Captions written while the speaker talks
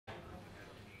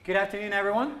Good afternoon,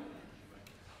 everyone.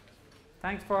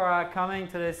 Thanks for coming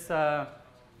to this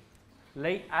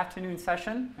late afternoon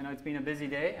session. I know it's been a busy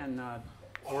day and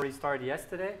already started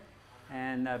yesterday,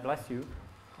 and bless you.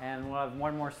 And we'll have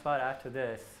one more slide after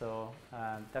this, so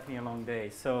definitely a long day.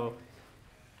 So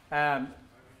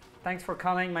thanks for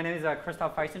coming. My name is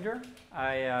Christoph Feisinger.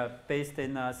 I based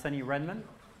in sunny Redmond.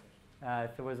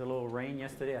 If there was a little rain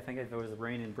yesterday, I think if there was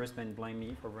rain in Brisbane, blame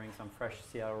me for bringing some fresh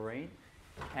Seattle rain.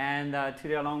 And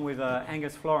today, along with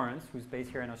Angus Florence, who's based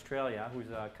here in Australia, who's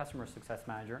a customer success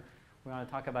manager, we're going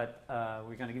to talk about,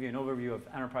 we're going to give you an overview of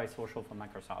enterprise social from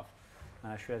Microsoft.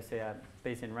 I should have said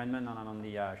based in Redmond, and I'm on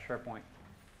the SharePoint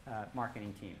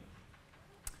marketing team.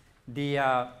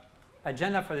 The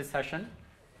agenda for this session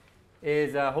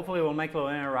is hopefully we'll make it a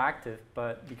little interactive,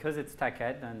 but because it's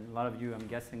TechEd, and a lot of you, I'm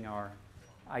guessing, are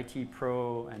IT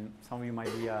pro, and some of you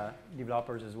might be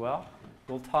developers as well.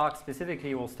 We'll talk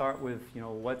specifically, we'll start with,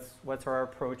 what's our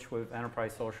approach with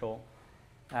enterprise social,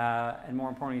 and more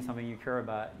importantly, something you care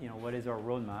about, what is our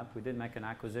roadmap. We did make an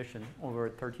acquisition over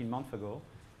 13 months ago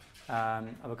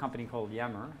of a company called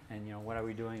Yammer, and what are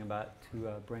we doing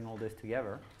to bring all this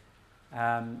together.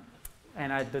 And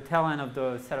at the tail end of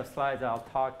the set of slides, I'll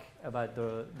talk about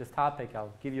this topic.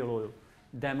 I'll give you a little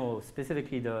demo,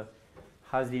 specifically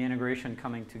how's the integration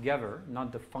coming together,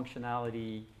 not the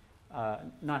functionality,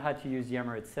 not how to use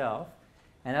Yammer itself.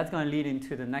 And that's going to lead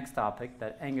into the next topic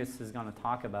that Angus is going to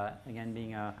talk about. Again,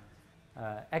 being an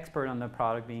expert on the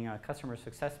product, being a customer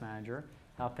success manager,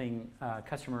 helping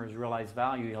customers realize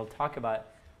value. He'll talk about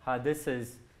how this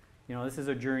is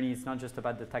a journey. It's not just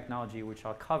about the technology, which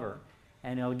I'll cover.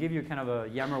 And he'll give you kind of a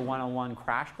Yammer 101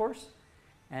 crash course.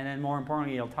 And then more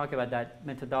importantly, he'll talk about that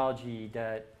methodology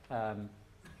that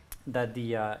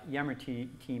the Yammer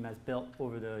team has built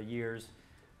over the years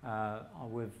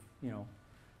with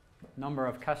number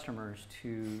of customers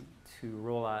to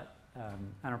roll out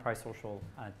enterprise social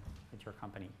at your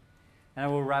company. And I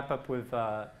will wrap up with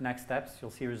next steps.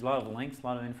 You'll see there's a lot of links, a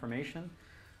lot of information,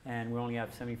 and we only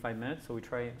have 75 minutes, so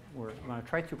we're going to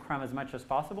try to cram as much as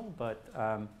possible, but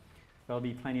there'll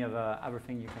be plenty of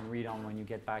everything you can read on when you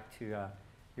get back to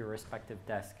your respective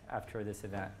desk after this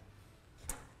event.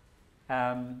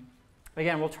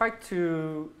 Again, we'll try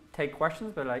to take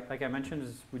questions, but like I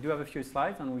mentioned, we do have a few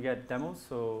slides and we get demos,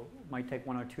 so it might take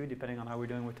one or two depending on how we're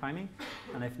doing with timing.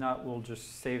 And if not, we'll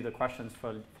just save the questions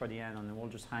for the end, and then we'll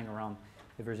just hang around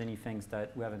if there's any things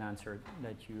that we haven't answered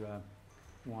that you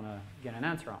want to get an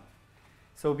answer on.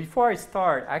 So before I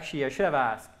start, actually, I should have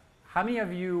asked, how many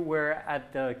of you were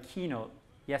at the keynote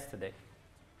yesterday?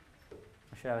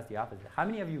 I should have asked the opposite. How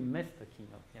many of you missed the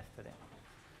keynote yesterday?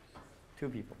 2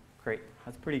 people. Great.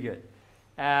 That's pretty good.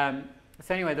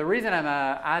 So anyway, the reason I'm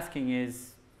asking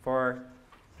is for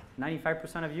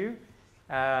 95% of you,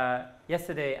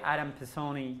 yesterday Adam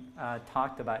Pisoni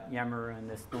talked about Yammer and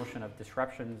this notion of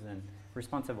disruptions and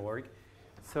responsive org.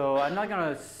 So I'm not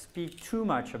going to speak too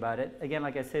much about it. Again,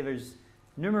 like I say, there's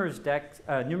numerous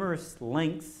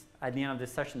links at the end of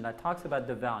this session that talks about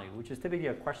the value, which is typically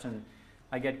a question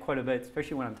I get quite a bit,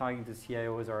 especially when I'm talking to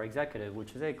CIOs or executives,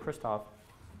 which is, hey, Christoph,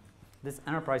 this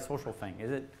enterprise social thing, is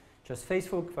it just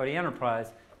Facebook for the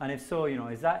enterprise? And if so,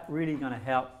 is that really going to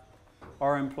help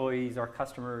our employees, our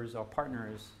customers, our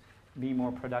partners be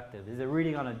more productive? Is it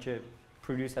really going to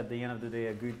produce at the end of the day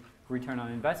a good return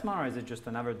on investment, or is it just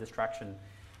another distraction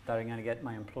that are going to get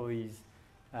my employees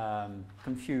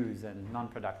confused and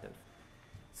non-productive?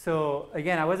 So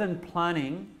again, I wasn't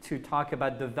planning to talk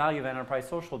about the value of enterprise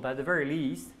social, but at the very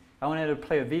least, I wanted to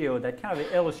play a video that kind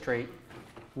of illustrate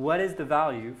what is the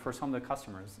value for some of the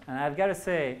customers. And I've got to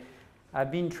say,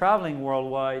 I've been traveling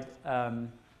worldwide for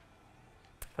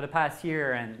the past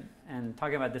year and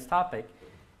talking about this topic.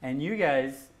 And you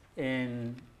guys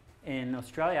in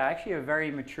Australia are actually a very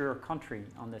mature country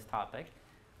on this topic.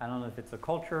 I don't know if it's a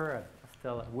culture. I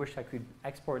still wish I could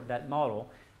export that model.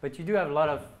 But you do have a lot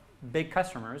of big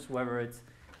customers, whether it's,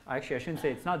 actually I shouldn't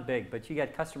say it's not big, but you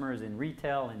get customers in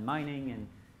retail, in mining,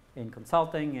 in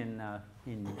consulting,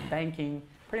 in banking,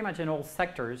 pretty much in all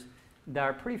sectors that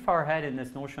are pretty far ahead in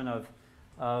this notion of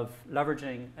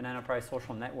leveraging an enterprise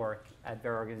social network at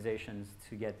their organizations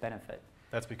to get benefit.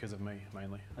 That's because of me,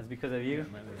 mainly. That's because of you? Yeah,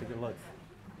 mainly. Good looks.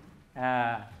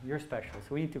 You're special,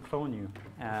 so we need to clone you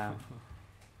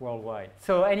worldwide.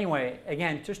 So anyway,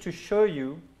 again, just to show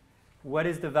you what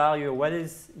is the value, what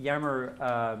is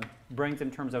Yammer brings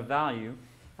in terms of value,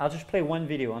 I'll just play one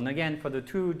video. And again, for the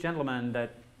 2 gentlemen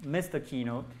that missed the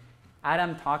keynote,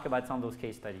 Adam talked about some of those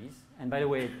case studies. And by the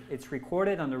way, it's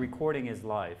recorded and the recording is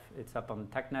live. It's up on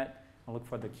TechNet. I'll look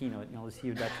for the keynote and you'll see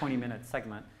that 20-minute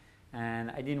segment. And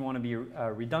I didn't want to be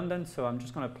redundant, so I'm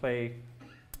just going to play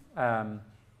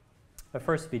the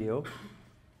first video.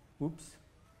 Oops.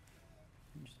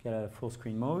 Just get a full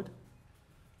screen mode.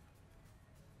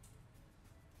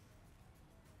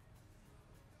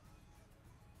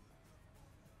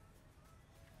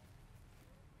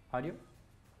 Audio?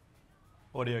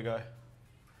 Audio go.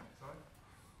 Sorry?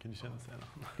 Can you turn this down?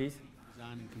 Please.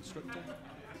 Design and constructor.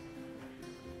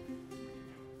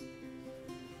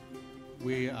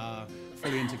 We are a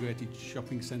fully integrated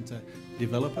shopping centre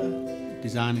developer,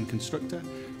 design and constructor,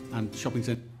 and shopping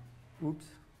centre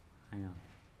Hang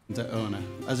on. owner.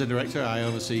 As a director, I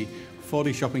oversee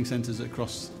 40 shopping centres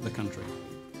across the country.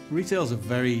 Retail is a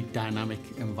very dynamic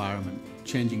environment,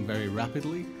 changing very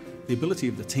rapidly. The ability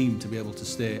of the team to be able to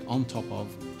stay on top of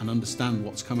and understand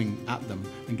what's coming at them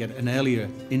and get an earlier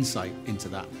insight into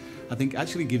that, I think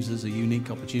actually gives us a unique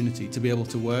opportunity to be able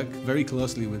to work very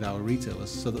closely with our retailers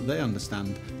so that they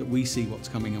understand that we see what's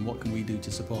coming and what can we do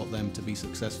to support them to be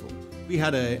successful. We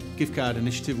had a gift card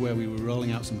initiative where we were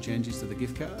rolling out some changes to the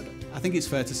gift card. I think it's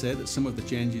fair to say that some of the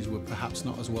changes were perhaps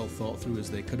not as well thought through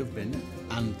as they could have been,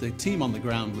 and the team on the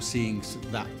ground was seeing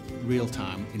that real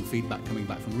time in feedback coming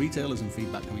back from retailers and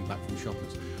feedback coming back from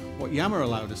shoppers. What Yammer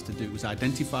allowed us to do was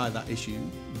identify that issue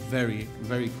very,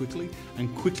 very quickly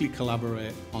and quickly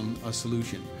collaborate on a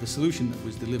solution. The solution that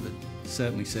was delivered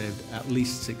certainly saved at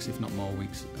least 6, if not more,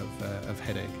 weeks of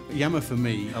headache. Yammer for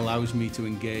me allows me to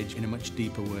engage in a much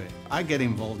deeper way. I get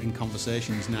involved in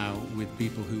conversations now with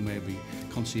people who may be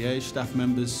concierge staff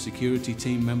members, security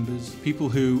team members, people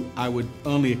who I would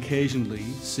only occasionally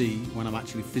see when I'm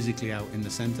actually physically out in the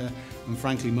centre, and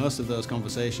frankly most of those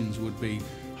conversations would be,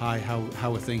 "Hi,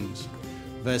 how are things?"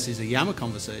 versus a Yammer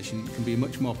conversation can be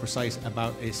much more precise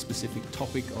about a specific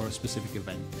topic or a specific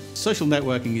event. Social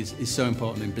networking is so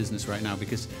important in business right now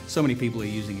because so many people are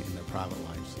using it in their private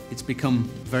lives. It's become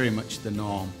very much the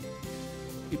norm.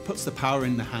 It puts the power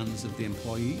in the hands of the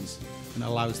employees and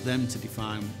allows them to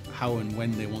define how and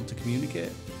when they want to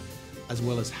communicate, as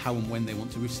well as how and when they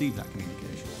want to receive that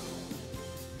communication.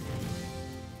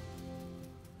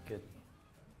 Good.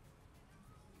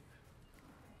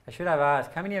 I should have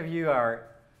asked, how many of you are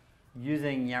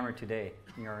using Yammer today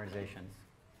in your organizations?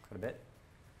 Quite a bit.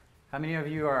 How many of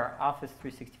you are Office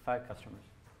 365 customers?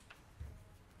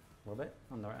 A little bit.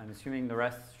 I'm assuming the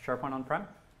rest SharePoint on-prem?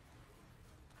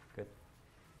 Good.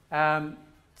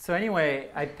 So anyway,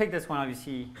 I picked this one,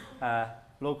 obviously,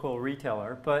 local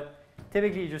retailer, but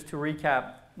typically, just to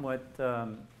recap what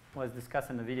was discussed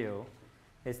in the video,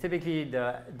 is typically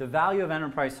the value of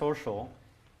enterprise social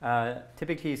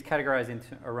typically is categorized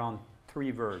into around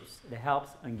 3 verbs. It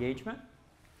helps engagement.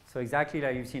 So exactly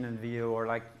like you've seen in the video, or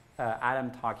like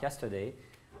Adam talked yesterday,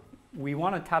 we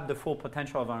want to tap the full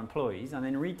potential of our employees. And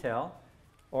in retail,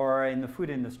 or in the food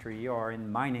industry, or in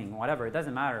mining, whatever, it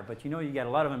doesn't matter. But you get a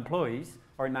lot of employees,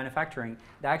 or in manufacturing,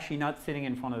 they're actually not sitting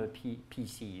in front of a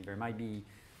PC. There might be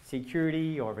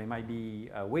security, or they might be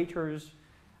waiters,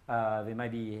 they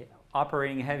might be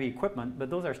operating heavy equipment, but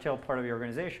those are still part of your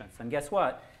organizations. And guess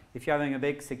what? If you're having a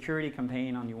big security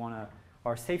campaign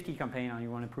or safety campaign and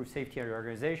you want to improve safety at your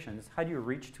organizations, how do you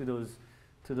reach to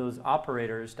those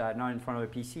operators that are not in front of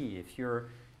a PC? If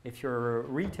you're a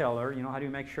retailer, how do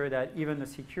you make sure that even the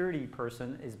security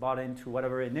person is bought into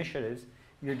whatever initiatives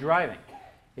you're driving?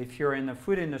 If you're in the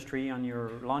food industry and you're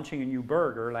launching a new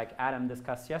burger, like Adam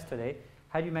discussed yesterday,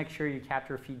 how do you make sure you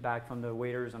capture feedback from the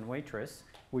waiters and waitress,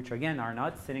 which again are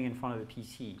not sitting in front of the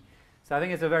PC? So I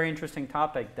think it's a very interesting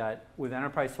topic that with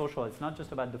enterprise social, it's not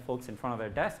just about the folks in front of their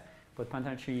desk, but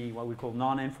potentially what we call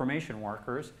non-information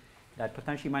workers that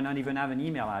potentially might not even have an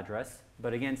email address,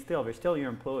 but again, they're still your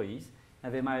employees,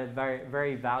 and they might have very,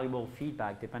 very valuable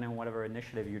feedback depending on whatever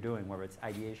initiative you're doing, whether it's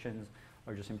ideations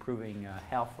or just improving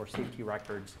health or safety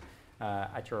records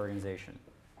at your organization.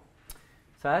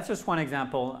 So that's just one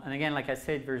example. And again, like I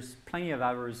said, there's plenty of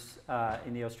others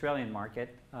in the Australian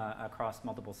market across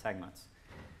multiple segments.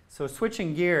 So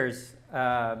switching gears,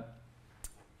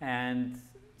 and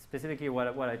specifically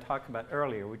what I talked about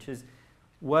earlier, which is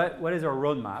what is our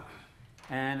roadmap?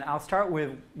 And I'll start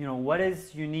with what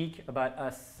is unique about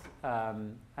us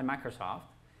at Microsoft.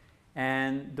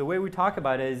 And the way we talk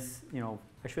about it is,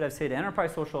 I should have said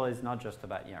enterprise social is not just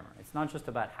about Yammer. It's not just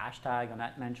about hashtag and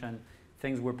that mention,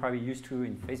 things we're probably used to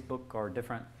in Facebook or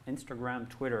different Instagram,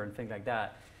 Twitter, and things like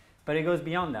that. But it goes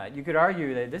beyond that. You could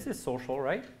argue that this is social,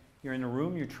 right? You're in a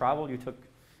room, you travel, you took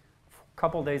a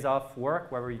couple days off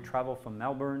work, whether you travel from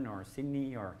Melbourne or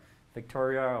Sydney or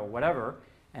Victoria or whatever,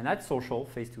 and that's social,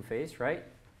 face-to-face, right?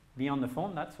 Be on the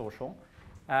phone, that's social.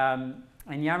 And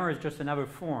Yammer is just another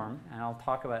form, and I'll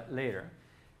talk about it later.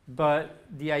 But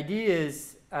the idea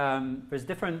is there's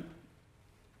different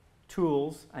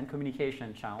tools and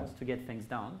communication channels to get things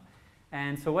done.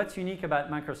 And so what's unique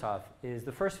about Microsoft is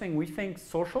the first thing, we think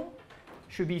social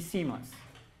should be seamless.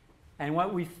 And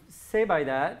what we say by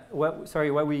that,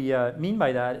 what we mean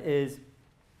by that is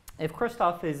if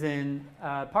Christoph is in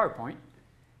PowerPoint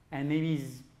and maybe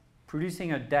he's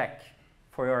producing a deck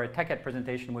for our TechEd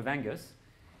presentation with Angus,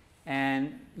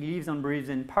 and he leaves and breathes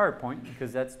in PowerPoint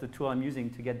because that's the tool I'm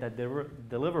using to get that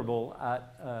deliverable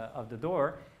out of the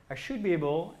door, I should be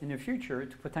able in the future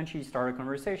to potentially start a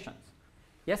conversation.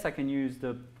 Yes, I can use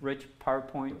the rich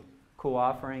PowerPoint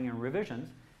co-authoring and revisions,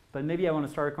 but maybe I want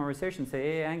to start a conversation, say,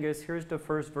 hey, Angus, here's the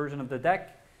first version of the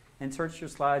deck, insert your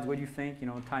slides, what do you think,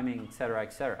 timing, et cetera,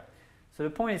 et cetera. So the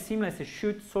point is seamless. It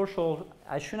should social.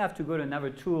 I shouldn't have to go to another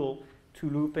tool to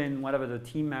loop in whatever the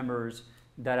team members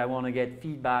that I want to get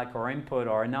feedback or input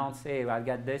or announce, hey, I've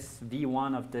got this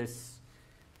V1 of this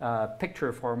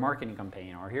picture for a marketing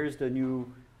campaign, or here's the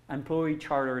new employee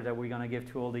charter that we're going to give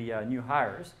to all the new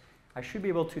hires. I should be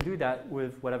able to do that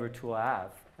with whatever tool I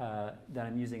have that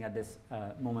I'm using at this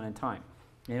moment in time.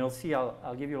 And you'll see,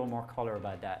 I'll give you a little more color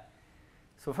about that.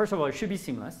 So first of all, it should be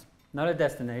seamless, not a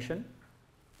destination.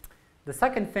 The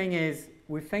second thing is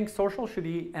we think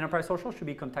enterprise social should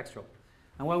be contextual.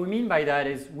 And what we mean by that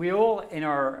is we all in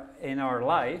our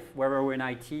life, whether we're in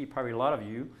IT, probably a lot of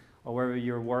you, or whether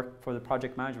you work for the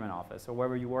project management office, or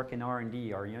whether you work in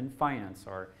R&D, or you're in finance,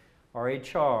 or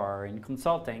HR, or in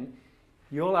consulting,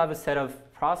 you all have a set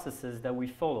of processes that we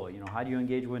follow. How do you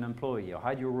engage with an employee, or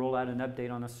how do you roll out an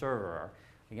update on a server? Or,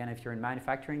 again, if you're in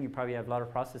manufacturing, you probably have a lot of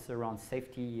processes around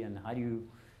safety and how do you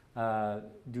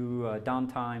do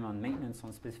downtime on maintenance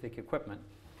on specific equipment.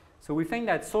 So we think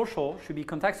that social should be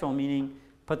contextual, meaning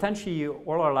potentially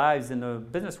all our lives in the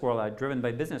business world are driven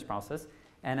by business process,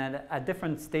 and at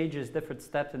different stages, different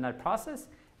steps in that process,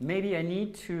 maybe I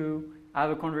need to have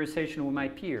a conversation with my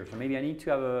peers, or maybe I need to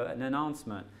have an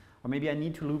announcement, or maybe I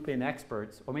need to loop in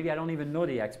experts, or maybe I don't even know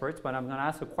the experts, but I'm going to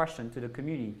ask a question to the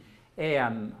community. Hey,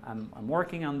 I'm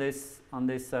working on this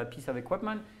piece of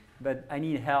equipment, but I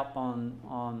need help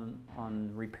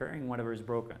on repairing whatever is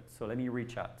broken. So let me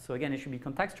reach out. So again, it should be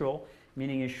contextual,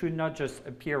 meaning it should not just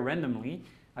appear randomly.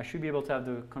 I should be able to have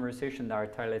the conversation that are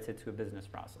related to a business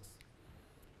process.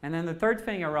 And then the third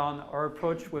thing around our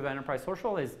approach with enterprise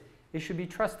social is it should be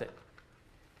trusted.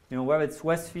 Whether it's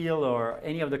Westfield or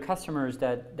any of the customers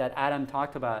that Adam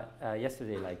talked about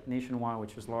yesterday, like Nationwide,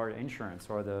 which is large insurance,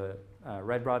 or the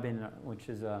Red Robin, which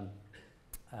is a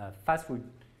fast food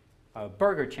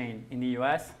burger chain in the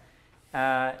US,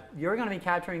 you're going to be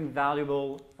capturing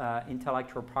valuable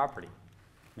intellectual property.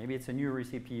 Maybe it's a new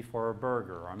recipe for a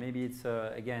burger, or maybe it's,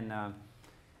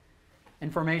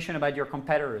 information about your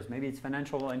competitors. Maybe it's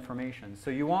financial information.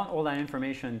 So you want all that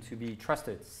information to be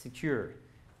trusted, secured,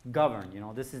 governed.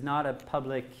 This is not a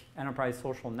public enterprise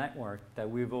social network that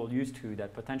we've all used to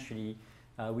that potentially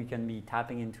we can be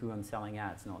tapping into and selling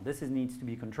ads. No, this needs to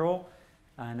be controlled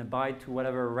and abide to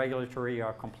whatever regulatory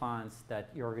or compliance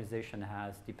that your organization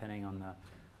has, depending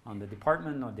on the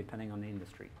department or depending on the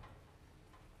industry.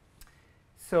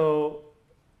 So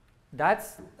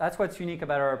that's what's unique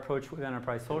about our approach with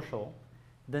enterprise social.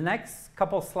 The next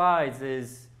couple slides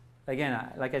is,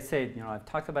 again, like I said, I've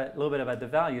talked a little bit about the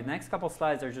value. The next couple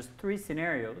slides are just 3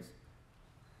 scenarios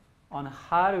on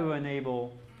how to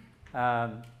enable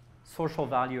social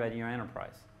value at your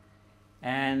enterprise.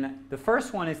 And the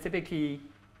first one is typically,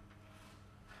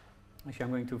 actually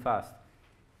I'm going too fast.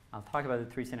 I'll talk about the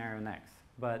 3 scenarios next.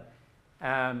 But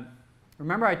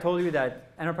remember I told you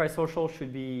that enterprise social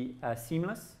should be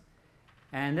seamless.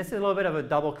 And this is a little bit of a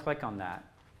double click on that.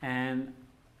 And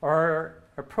our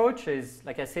approach is,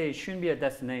 like I say, it shouldn't be a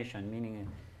destination, meaning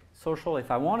social,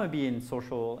 if I want to be in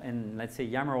social and let's say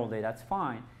Yammer all day, that's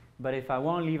fine. But if I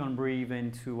want to live and breathe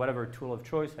into whatever tool of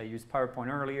choice, I used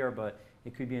PowerPoint earlier, but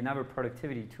it could be another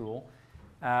productivity tool,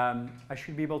 I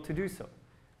should be able to do so.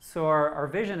 So our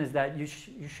vision is that you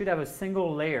should have a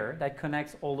single layer that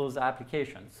connects all those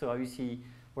applications. So obviously,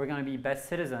 we're going to be best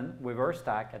citizen with our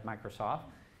stack at Microsoft.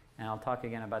 And I'll talk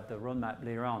again about the roadmap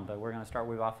later on, but we're going to start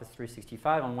with Office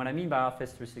 365. And what I mean by Office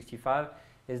 365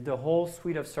 is the whole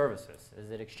suite of services.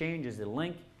 Is it Exchange? Is it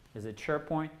Link? Is it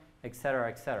SharePoint? Et cetera,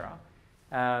 et cetera.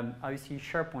 Obviously,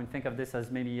 SharePoint, think of this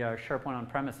as maybe SharePoint on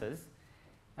premises.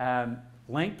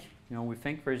 Link, we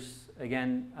think there's,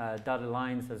 again, dotted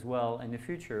lines as well in the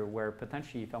future where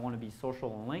potentially if I want to be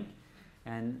social on Link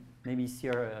and maybe see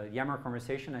a Yammer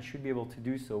conversation, I should be able to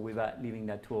do so without leaving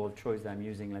that tool of choice that I'm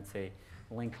using, let's say,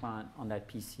 Link client on that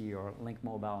PC or Link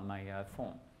mobile on my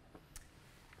phone.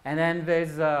 And then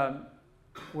there's,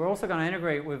 we're also going to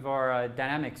integrate with our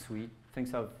Dynamics suite.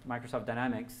 Think of Microsoft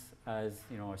Dynamics as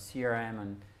a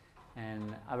CRM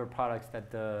and other products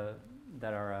that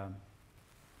are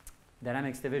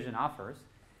Dynamics division offers.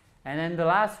 And then the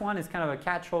last one is kind of a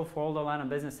catch-all for all the line of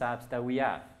business apps that we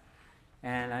have.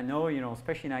 And I know,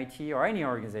 especially in IT or any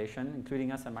organization,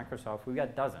 including us at Microsoft, we've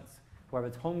got dozens. Whether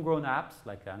it's homegrown apps,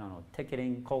 like, I don't know,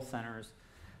 ticketing, call centers,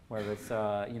 whether it's,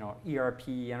 ERP,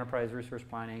 enterprise resource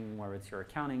planning, whether it's your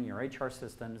accounting, your HR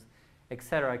systems, et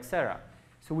cetera, et cetera.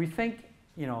 So we think,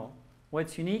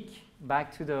 what's unique,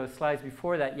 back to the slides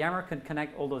before, that Yammer can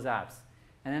connect all those apps.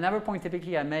 And another point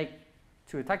typically I make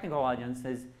to a technical audience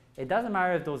is, it doesn't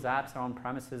matter if those apps are on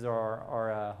premises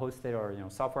or hosted or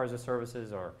software as a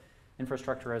services or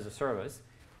infrastructure as a service.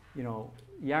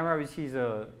 Yammer obviously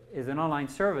is an online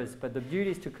service, but the beauty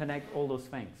is to connect all those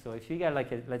things. So if you get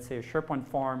let's say a SharePoint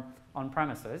form on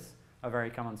premises, a very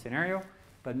common scenario,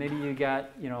 but maybe you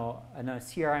get a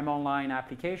CRM online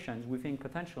applications, we think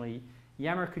potentially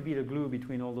Yammer could be the glue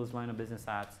between all those line of business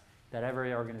apps that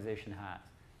every organization has.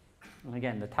 And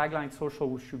again, the tagline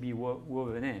social should be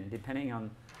woven in, depending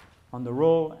on the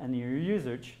role and your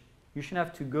usage. You shouldn't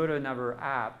have to go to another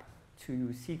app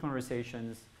to see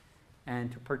conversations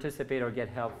and to participate or get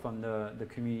help from the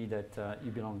community that you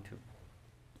belong to.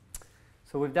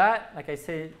 So with that, like I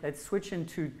said, let's switch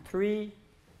into three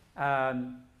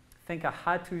think of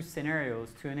how-to scenarios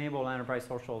to enable enterprise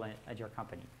social at your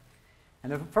company.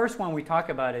 And the first one we talk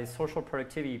about is social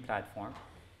productivity platform.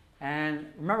 And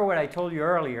remember what I told you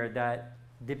earlier, that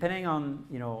depending on,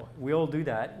 we all do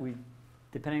that.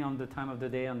 Depending on the time of the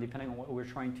day and depending on what we're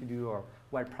trying to do or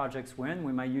what projects we're in,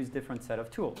 we might use different set of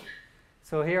tools.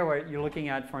 So here you're looking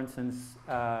at, for instance,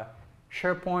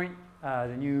 SharePoint,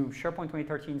 the new SharePoint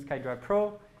 2013 SkyDrive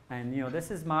Pro. And this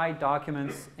is my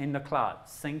documents in the cloud,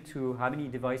 synced to how many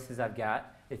devices I've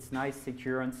got. It's nice,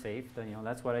 secure, and safe.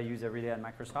 That's what I use every day at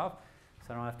Microsoft,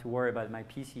 so I don't have to worry about my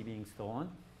PC being stolen.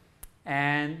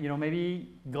 And maybe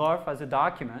Golf as a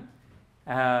document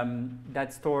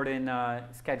that's stored in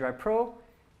SkyDrive Pro.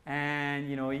 And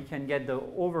you can get the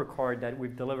overcard that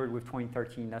we've delivered with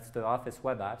 2013. That's the Office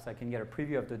web apps. I can get a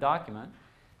preview of the document.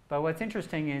 But what's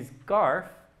interesting is Garth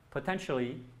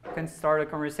potentially can start a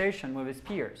conversation with his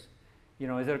peers.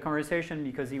 Is it a conversation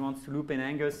because he wants to loop in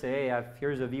Angus, say, hey,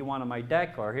 here's a V1 on my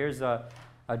deck, or here's a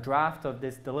draft of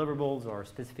this deliverables or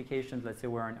specifications. Let's say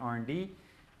we're in R&D.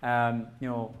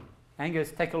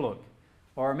 Angus, take a look.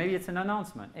 Or maybe it's an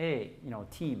announcement. Hey,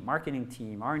 team, marketing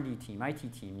team, R&D team,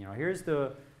 IT team. Here's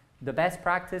the best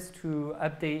practice to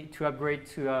upgrade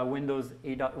to Windows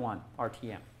 8.1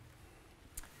 RTM.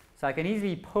 So I can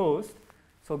easily post.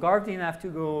 So Garth didn't have to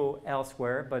go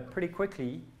elsewhere, but pretty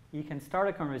quickly he can start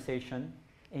a conversation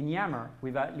in Yammer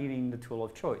without leaving the tool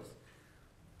of choice.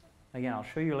 Again, I'll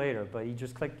show you later, but you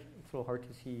just click. It's a little hard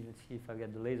to see. Let's see if I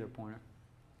get the laser pointer.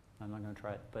 I'm not going to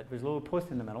try it, but there's a little post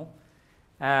in the middle.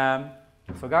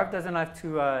 So Garth doesn't have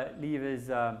to leave his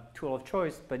tool of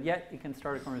choice, but yet he can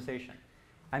start a conversation.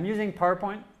 I'm using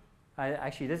PowerPoint.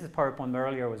 Actually, this is PowerPoint, but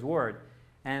earlier was Word.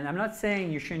 And I'm not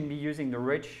saying you shouldn't be using the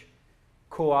rich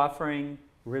co-offering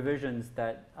revisions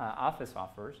that Office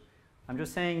offers. I'm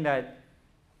just saying that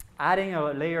adding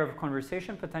a layer of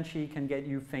conversation potentially can get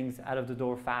you things out of the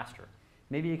door faster.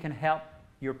 Maybe you can help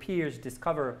your peers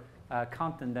discover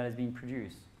content that is being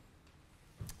produced.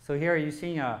 So here you're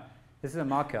seeing this is a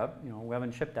mock-up. We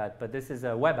haven't shipped that, but this is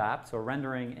a web app, so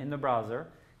rendering in the browser,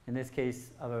 in this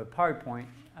case of a PowerPoint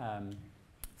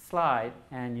slide,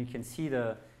 and you can see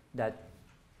that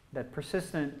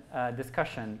persistent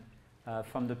discussion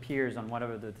from the peers on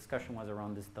whatever the discussion was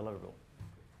around this deliverable.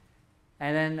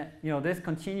 And then this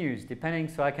continues depending,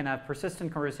 so I can have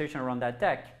persistent conversation around that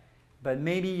deck, but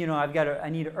maybe I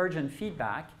need urgent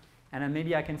feedback, and then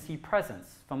maybe I can see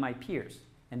presence from my peers.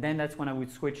 And then that's when I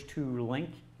would switch to link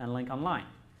and link online.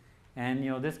 And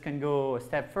this can go a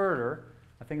step further.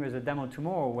 I think there's a demo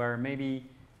tomorrow where maybe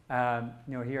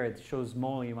here it shows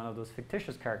Molly, one of those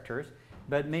fictitious characters,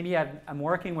 but maybe I'm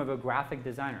working with a graphic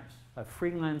designer, a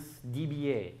freelance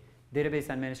DBA, database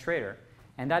administrator,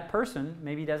 and that person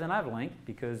maybe doesn't have a link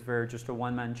because they're just a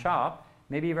one-man shop.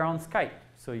 Maybe they're on Skype,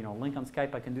 so link on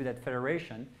Skype, I can do that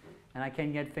federation, and I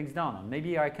can get things done. And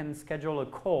maybe I can schedule a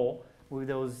call with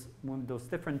those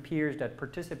different peers that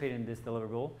participate in this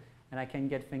deliverable, and I can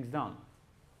get things done.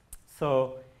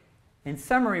 So in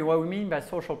summary, what we mean by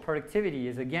social productivity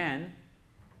is, again,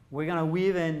 we're going to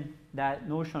weave in that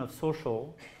notion of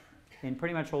social in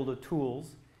pretty much all the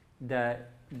tools that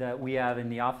we have in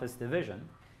the Office division.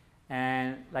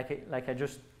 And like I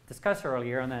just discussed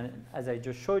earlier, and then as I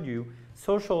just showed you,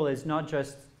 social is not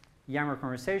just Yammer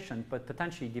conversation, but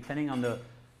potentially, depending on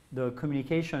the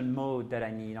communication mode that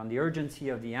I need, on the urgency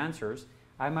of the answers,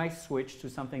 I might switch to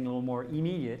something a little more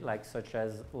immediate, like such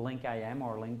as Link IM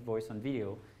or Link Voice on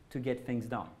Video, to get things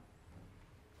done.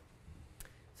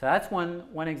 So that's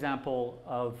one example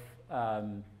of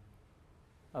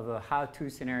a how-to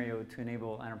scenario to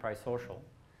enable enterprise social.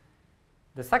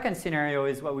 The second scenario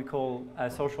is what we call a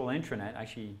social intranet.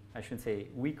 Actually, I shouldn't say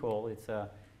we call. There's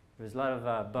a lot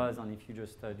of buzz on if you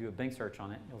just do a Bing search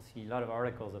on it. You'll see a lot of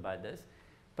articles about this.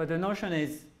 But the notion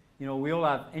is, we all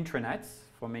have intranets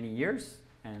for many years,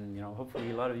 and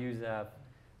hopefully a lot of you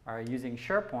are using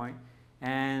SharePoint.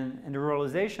 And the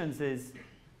realizations is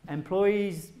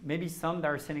employees, maybe some that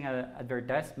are sitting at their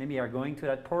desk, maybe are going to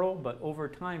that portal, but over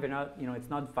time they're not, it's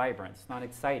not vibrant, it's not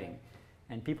exciting.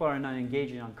 And people are not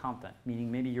engaging on content,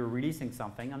 meaning maybe you're releasing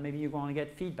something and maybe you're going to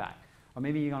get feedback. Or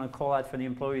maybe you're going to call out for the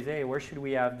employees, hey, where should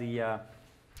we have the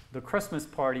Christmas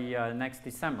party next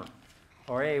December?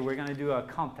 Or hey, we're going to do a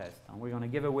contest and we're going to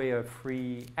give away a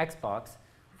free Xbox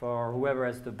for whoever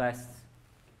has the best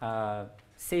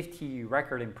safety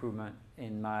record improvement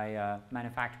in my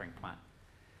manufacturing plant.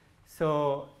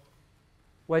 So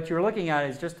what you're looking at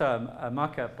is just a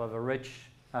mock-up of a rich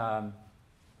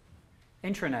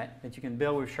intranet that you can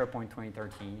build with SharePoint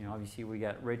 2013. Obviously we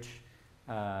got rich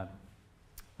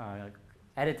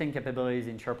editing capabilities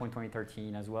in SharePoint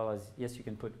 2013, as well as, yes, you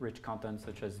can put rich content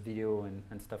such as video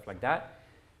and stuff like that.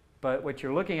 But what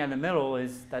you're looking at in the middle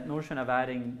is that notion of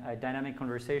adding a dynamic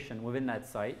conversation within that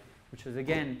site, which is,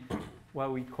 again,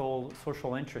 what we call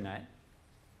social intranet.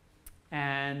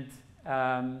 And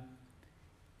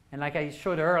like I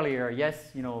showed earlier,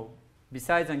 yes,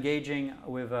 besides engaging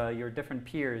with your different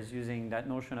peers using that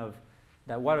notion of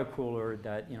that water cooler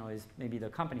that is maybe the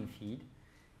company feed,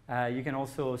 you can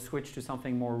also switch to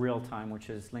something more real-time, which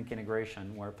is link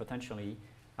integration, where potentially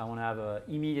I want to have an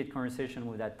immediate conversation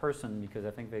with that person because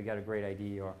I think they've got a great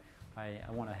idea, or I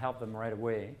want to help them right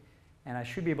away. And I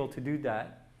should be able to do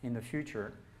that in the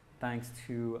future thanks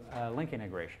to link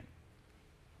integration.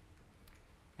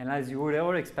 And as you would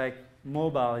all expect,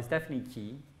 mobile is definitely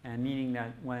key, and meaning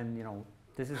that when,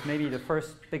 this is maybe the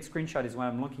first big screenshot is what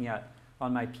I'm looking at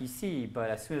on my PC,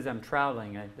 but as soon as I'm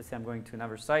traveling, let's say I'm going to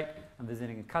another site, I'm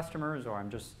visiting customers, or I'm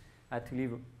just had to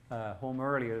leave home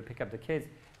earlier to pick up the kids,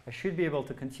 I should be able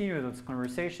to continue those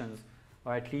conversations,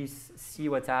 or at least see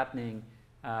what's happening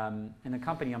in the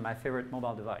company on my favorite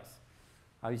mobile device.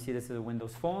 Obviously, this is a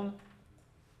Windows Phone.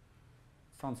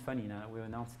 Sounds funny now, we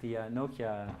announced the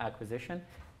Nokia acquisition.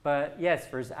 But yes,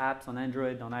 there's apps on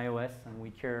Android, on iOS, and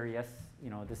we care, yes,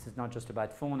 this is not just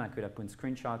about phone. I could have put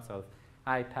screenshots of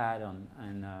iPad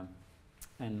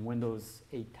and Windows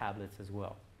 8 tablets as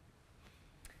well.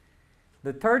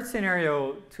 The third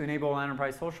scenario to enable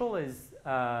enterprise social is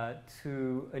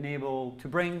to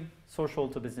bring social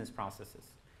to business processes.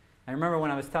 I remember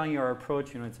when I was telling you our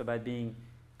approach, it's about being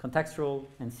contextual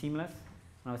and seamless,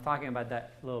 and I was talking about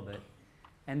that a little bit.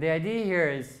 And the idea here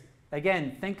is,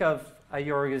 again, think of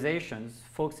your organizations,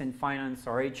 folks in finance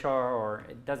or HR, or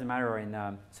it doesn't matter,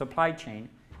 in supply chain.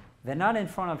 They're not in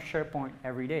front of SharePoint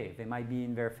every day. They might be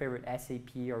in their favorite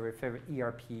SAP or their favorite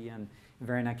ERP, and if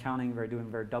they're in accounting, they're doing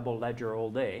their double ledger all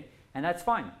day, and that's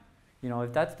fine.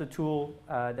 If that's the tool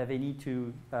that they need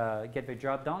to get their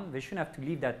job done, they shouldn't have to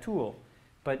leave that tool.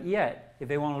 But yet, if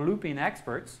they want to loop in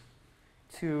experts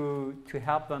to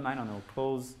help them, I don't know,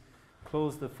 close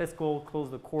the fiscal,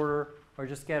 close the quarter, or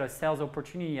just get a sales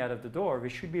opportunity out of the door, they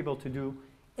should be able to do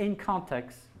in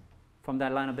context from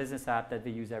that line of business app that they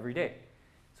use every day.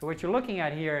 So what you're looking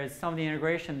at here is some of the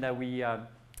integration that we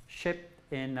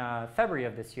shipped in February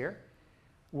of this year,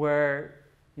 where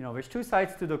there's two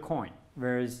sides to the coin.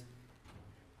 There's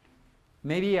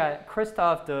maybe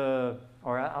Christoph,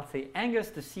 or I'll say Angus,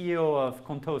 the CEO of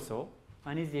Contoso,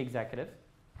 and he's the executive.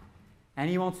 And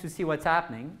he wants to see what's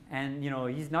happening, and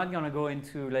he's not going to go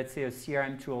into, let's say, a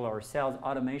CRM tool or a sales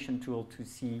automation tool to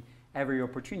see every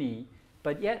opportunity.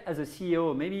 But yet, as a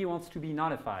CEO, maybe he wants to be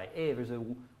notified. Hey,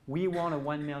 we won a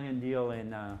 1 million deal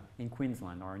in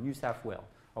Queensland or New South Wales,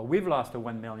 or we've lost a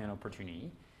 1 million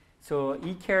opportunity. So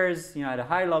he cares, at a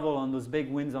high level on those big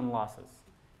wins and losses.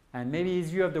 And maybe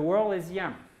his view of the world is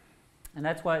Yammer, and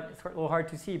that's what it's a little hard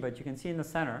to see, but you can see in the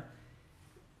center,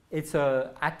 it's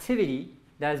an activity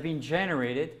that has been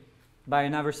generated by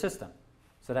another system.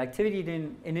 So the activity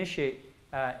didn't initiate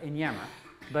in Yammer.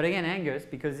 But again, Angus,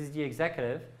 because he's the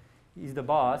executive, he's the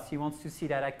boss, he wants to see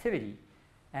that activity.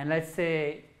 And let's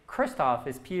say Christoph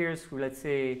is peers who, let's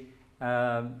say,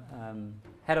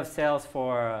 head of sales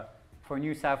for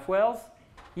New South Wales.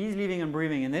 He's living and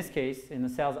breathing, in this case, in the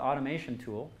sales automation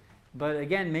tool. But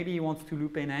again, maybe he wants to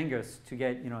loop in Angus to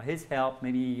get his help.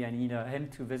 Maybe I need him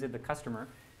to visit the customer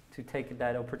to take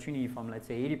that opportunity from, let's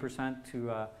say, 80%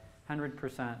 to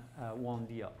 100% one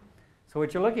deal. So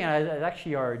what you're looking at is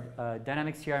actually our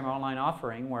Dynamic CRM online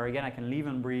offering, where again I can live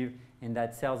and breathe in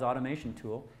that sales automation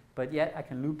tool. but yet I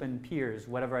can loop in peers,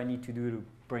 whatever I need to do to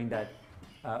bring that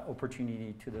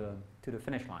opportunity to the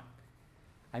finish line.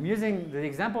 I'm using, the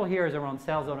example here is around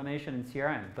sales automation and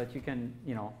CRM, but you can,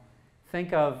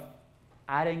 think of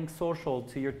adding social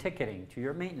to your ticketing, to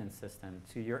your maintenance system,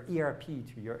 to your ERP,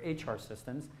 to your HR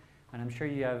systems, and I'm sure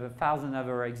you have 1,000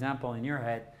 other examples in your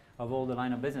head of all the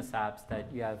line of business apps that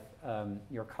you have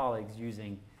your colleagues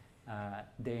using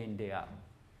day in, day out.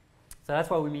 So that's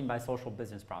what we mean by social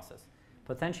business process.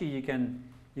 Potentially you can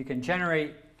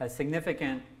generate a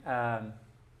significant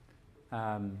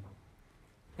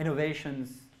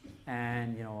innovations,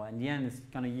 and in the end it's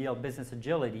going to yield business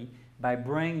agility by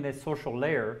bringing this social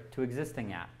layer to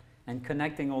existing app and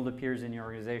connecting all the peers in your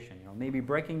organization. Maybe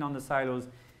breaking down the silos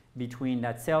between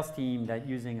that sales team that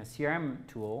using a CRM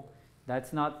tool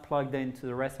that's not plugged into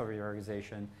the rest of your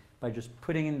organization, by just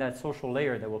putting in that social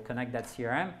layer that will connect that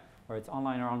CRM, or it's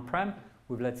online or on-prem,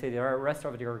 with, let's say, the rest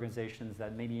of the organizations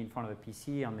that may be in front of a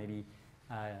PC or maybe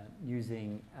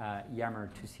using Yammer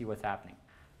to see what's happening.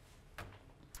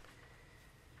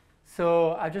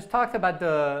 So I just talked about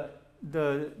the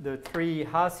three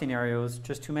how scenarios.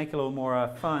 Just to make it a little more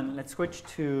fun, let's switch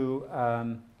to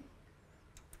a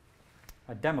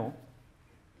demo.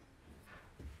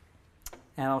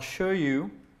 And I'll show you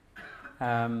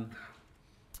some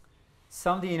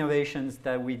of the innovations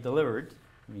that we delivered.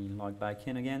 Let me log back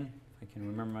in again, if I can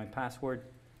remember my password.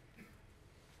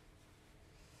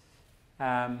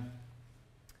 So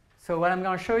what I'm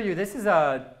going to show you, this is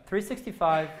a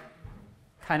 365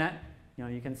 tenant.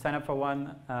 You can sign up for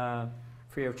one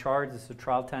free of charge. It's a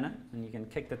trial tenant, and you can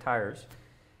kick the tires.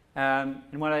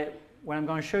 And what I'm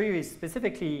going to show you is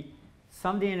specifically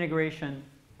some of the integration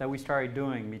that we started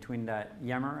doing between that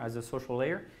Yammer as a social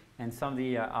layer and some of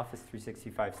the Office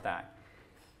 365 stack.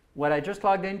 What I just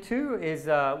logged into is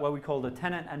what we call the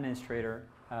tenant administrator,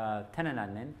 tenant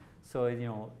admin. So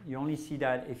you only see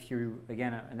that if you,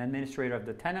 again, an administrator of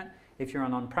the tenant. If you're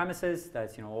on premises,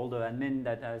 that's all the admin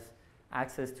that has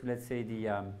access to, let's say,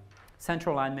 the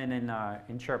central admin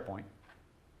in SharePoint.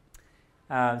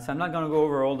 So I'm not going to go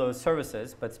over all those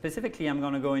services, but specifically I'm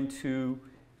going to go into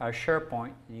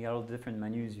SharePoint, and you got all the different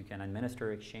menus you can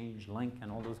administer, exchange, link,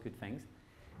 and all those good things.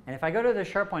 And if I go to the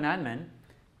SharePoint admin,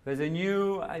 there's a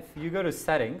new, if you go to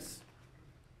settings,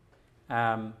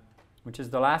 which is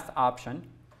the last option,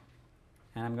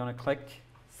 and I'm going to click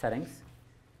settings.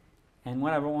 And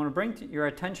what I want to bring to your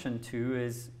attention to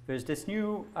is there's this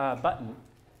new button,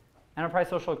 Enterprise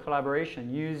Social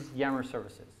Collaboration, use Yammer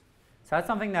services. So that's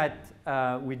something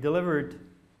that we delivered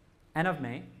end of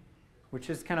May, which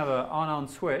is kind of an on-on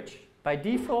switch. By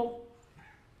default,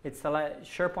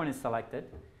 SharePoint is selected.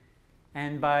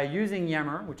 And by using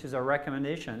Yammer, which is a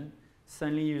recommendation,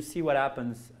 suddenly you see what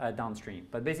happens downstream.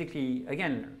 But basically,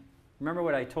 again, remember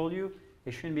what I told you?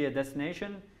 It shouldn't be a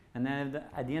destination. And then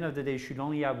at the end of the day, you should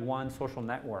only have one social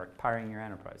network powering your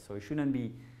enterprise. So it shouldn't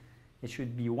be, it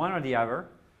should be one or the other.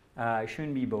 It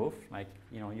shouldn't be both. Like,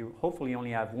 you hopefully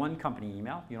only have one company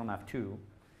email. You don't have two.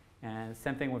 And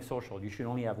same thing with social. You should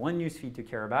only have one newsfeed to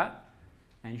care about,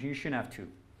 and you shouldn't have two.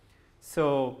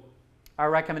 So our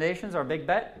recommendations, our big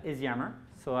bet is Yammer.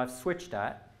 So I've switched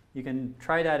that. You can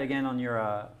try that again on your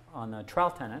on a trial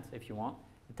tenant if you want.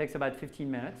 It takes about 15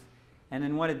 minutes. And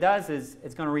then what it does is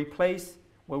it's going to replace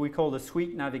what we call the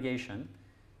suite navigation.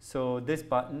 So this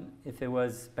button, if it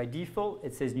was by default,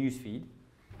 it says newsfeed.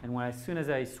 And as soon as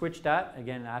I switch that,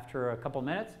 again, after a couple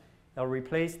minutes, it'll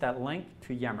replace that link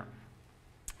to Yammer.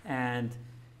 And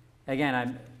again,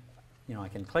 I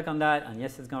can click on that, and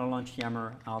yes, it's going to launch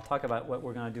Yammer. I'll talk about what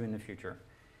we're going to do in the future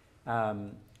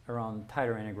around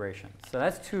tighter integration. So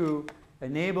that's to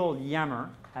enable Yammer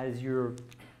as to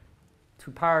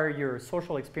power your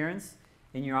social experience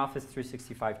in your Office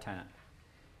 365 tenant.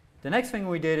 The next thing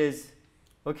we did is,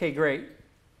 okay, great.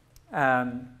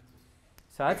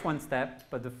 So that's one step,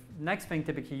 but the next thing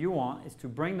typically you want is to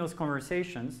bring those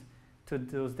conversations to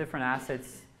those different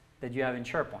assets that you have in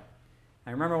SharePoint.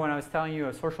 And remember when I was telling you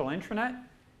a social intranet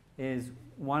is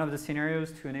one of the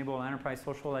scenarios to enable enterprise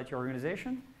social at your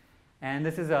organization. And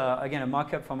this is, again, a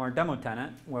mock-up from our demo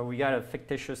tenant where we got a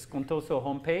fictitious Contoso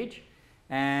homepage.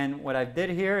 And what I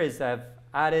did here is I've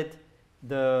added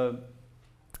the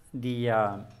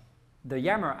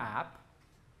Yammer app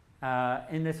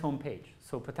in this homepage.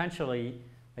 So potentially,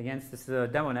 again, this is a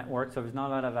demo network, so there's not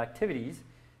a lot of activities,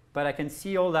 but I can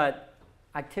see all that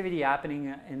activity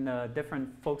happening in the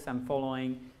different folks I'm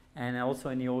following and also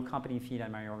in the old company feed at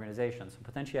my organization. So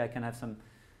potentially I can have some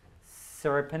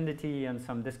serendipity and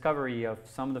some discovery of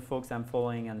some of the folks I'm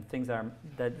following and things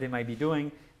that they might be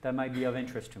doing that might be of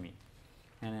interest to me.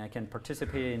 And I can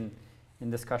participate in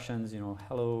discussions,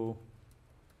 hello,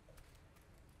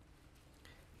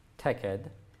 TechEd.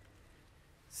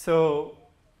 So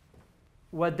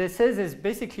what this is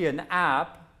basically an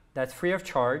app that's free of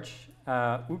charge.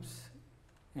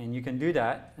 And you can do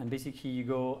that. And basically, you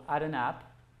go add an app.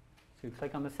 So you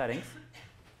click on the settings.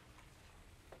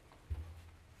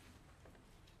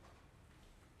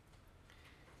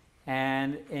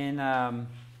 And in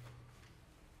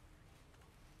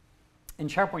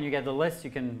SharePoint, you get the list.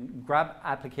 You can grab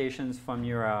applications from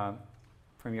your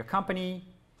company.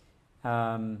 So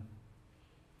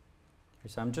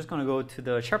I'm just going to go to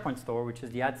the SharePoint store, which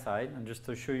is the ad side, and just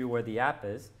to show you where the app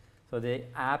is. So the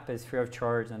app is free of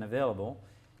charge and available.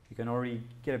 You can already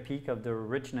get a peek of the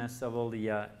richness of all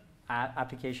the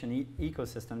application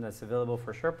ecosystem that's available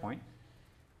for SharePoint.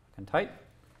 I can type.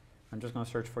 I'm just going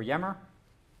to search for Yammer.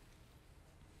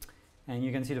 And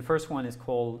you can see the first one is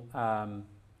called the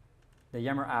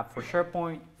Yammer app for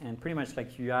SharePoint. And pretty much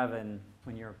like you have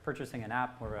when you're purchasing an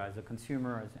app, or as a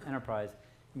consumer, as an enterprise,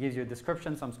 it gives you a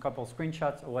description, some couple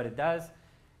screenshots of what it does.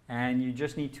 And you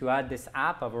just need to add this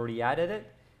app. I've already added it.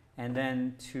 And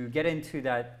then to get into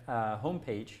that home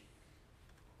page,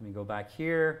 let me go back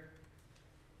here.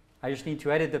 I just need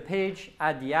to edit the page,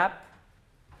 add the app,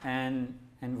 and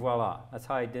voila. That's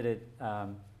how I did it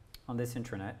on this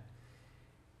intranet.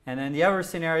 And then the other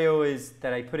scenario is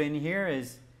that I put in here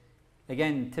is,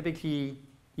 again, typically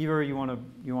either you want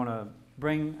to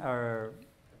bring a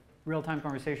real-time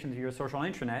conversation to your social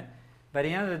intranet, but at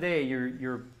the end of the day,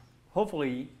 you're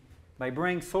hopefully by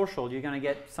bringing social, you're going to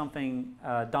get something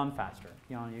done faster.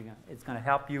 It's going to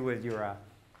help you with your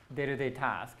day-to-day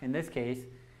task. In this case,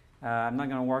 I'm not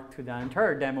going to work through the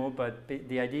entire demo, but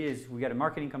the idea is we got a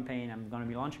marketing campaign. I'm going to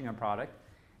be launching a product.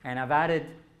 And I've added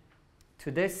to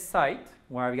this site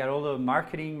where I've got all the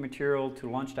marketing material to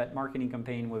launch that marketing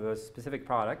campaign with a specific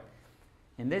product.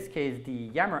 In this case,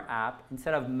 the Yammer app,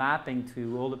 instead of mapping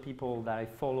to all the people that I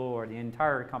follow or the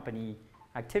entire company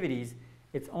activities,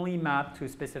 it's only mapped to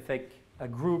a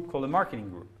group called a marketing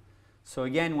group. So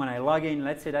again, when I log in,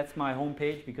 let's say that's my home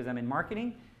page because I'm in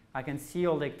marketing, I can see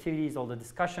all the activities, all the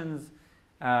discussions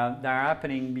that are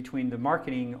happening between the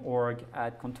marketing org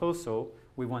at Contoso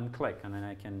with one click. And then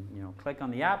I can click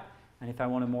on the app, and if I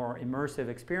want a more immersive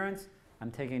experience,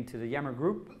 I'm taken to the Yammer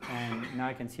group, and now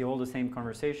I can see all the same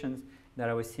conversations that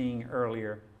I was seeing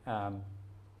earlier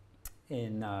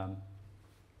in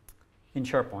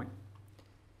SharePoint.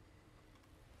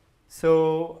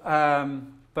 So,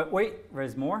 but wait,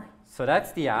 there's more. So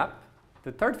that's the app.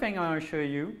 The third thing I want to show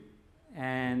you,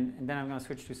 and then I'm going to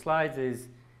switch to slides, is,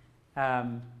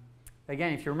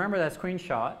 again, if you remember that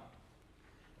screenshot,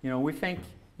 we think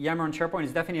Yammer and SharePoint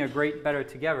is definitely a great better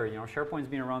together. SharePoint's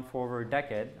been around for over a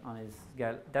decade, and it's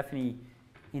got definitely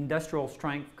industrial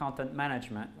strength content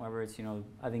management, whether it's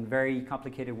having very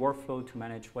complicated workflow to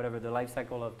manage whatever the life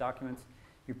cycle of documents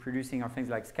you're producing, or things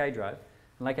like SkyDrive.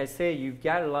 And like I say, you've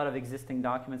got a lot of existing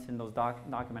documents in those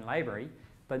document library,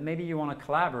 but maybe you want to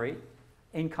collaborate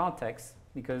in context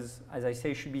because, as I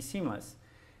say, it should be seamless.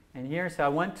 And here, so I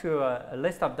went to a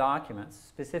list of documents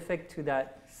specific to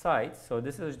that site. So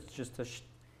this is just a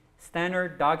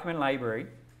standard document library.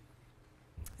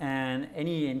 And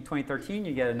in 2013,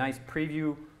 you get a nice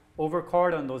preview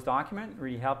overcard on those documents,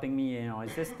 really helping me,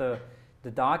 is this the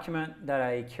document that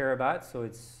I care about? So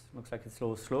it looks like it's a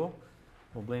little slow.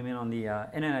 We'll blame it on the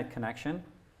internet connection.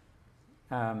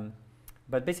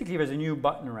 But basically, there's a new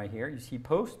button right here. You see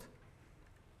post.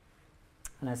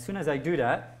 And as soon as I do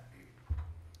that,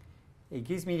 it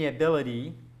gives me the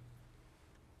ability,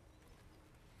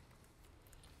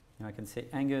 I can say,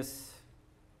 Angus,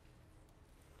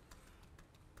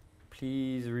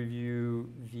 please review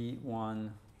V1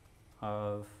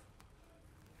 of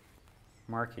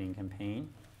marketing campaign.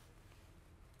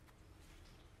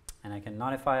 And I can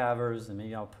notify others, and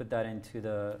maybe I'll put that into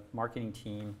the marketing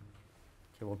team.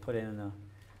 Okay, we'll put it in the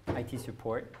IT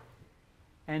support.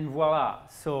 And voila.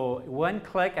 So one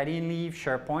click, I didn't leave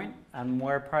SharePoint. I'm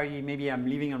more probably, maybe I'm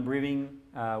leaving and breathing,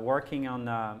 working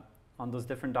on those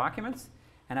different documents.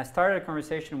 And I started a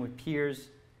conversation with peers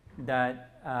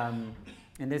that,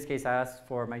 in this case, I asked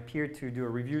for my peer to do a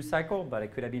review cycle, but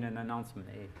it could have been an announcement.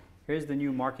 Hey, here's the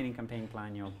new marketing campaign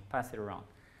plan, pass it around.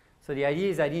 So the idea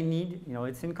is I didn't need,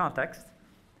 it's in context.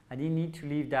 I didn't need to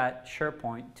leave that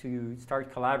SharePoint to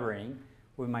start collaborating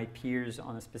with my peers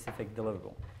on a specific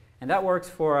deliverable. And that works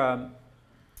for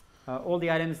all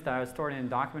the items that are stored in a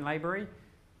document library.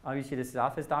 Obviously, this is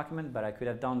Office document, but I could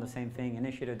have done the same thing,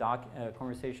 initiate a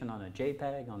conversation on a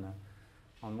JPEG,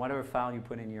 on whatever file you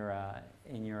put in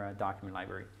your document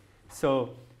library.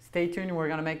 So stay tuned. We're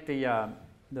going to make the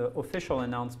official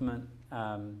announcement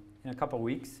in a couple of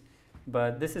weeks.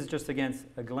 But this is just, again,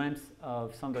 a glimpse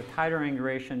of some of the tighter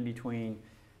integration between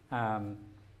Yammer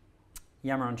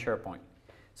on SharePoint.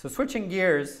 So switching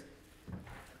gears,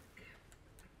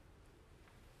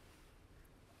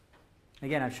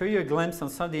 again, I'll show you a glimpse on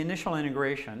some of the initial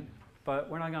integration, but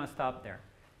we're not going to stop there.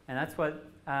 And that's what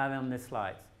I have on this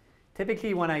slide.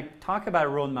 Typically, when I talk about a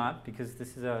roadmap, because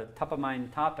this is a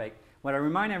top-of-mind topic, what I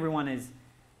remind everyone is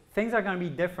things are going to be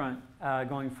different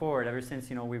going forward. Ever since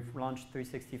we've launched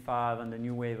 365 and the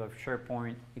new wave of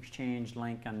SharePoint, Exchange,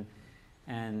 Link,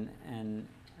 and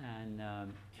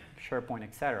SharePoint,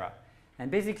 etc. And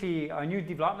basically, our new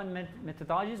development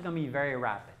methodology is going to be very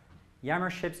rapid. Yammer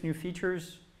ships new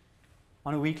features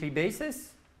on a weekly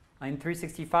basis. In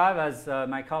 365, as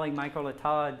my colleague Michael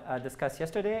Atala discussed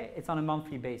yesterday, it's on a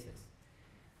monthly basis.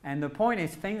 And the point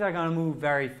is, things are going to move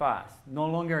very fast. No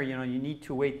longer, you need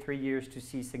to wait 3 years to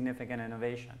see significant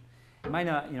innovation. It might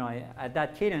not, at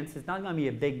that cadence, it's not going to be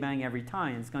a big bang every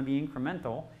time. It's going to be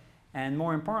incremental. And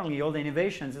more importantly, all the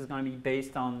innovations is going to be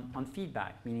based on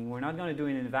feedback, meaning we're not going to do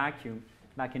it in a vacuum.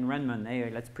 Back in Redmond, hey,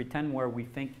 let's pretend where we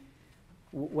think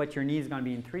what your need is going to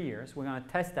be in 3 years. We're going to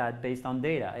test that based on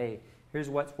data. Hey, here's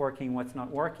what's working, what's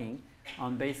not working,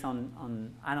 based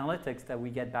on analytics that we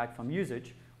get back from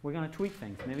usage. We're going to tweak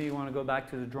things. Maybe you want to go back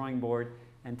to the drawing board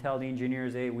and tell the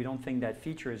engineers, hey, we don't think that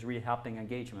feature is really helping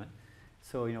engagement.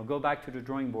 So go back to the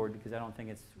drawing board because I don't think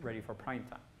it's ready for prime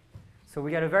time. So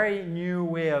we got a very new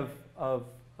way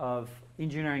of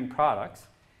engineering products,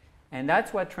 and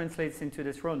that's what translates into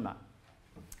this roadmap.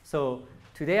 So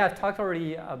today I've talked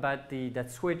already about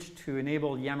that switch to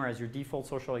enable Yammer as your default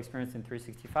social experience in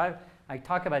 365. I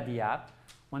talk about the app.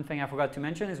 One thing I forgot to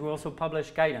mention is we also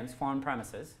publish guidance for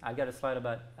on-premises. I've got a slide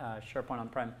about SharePoint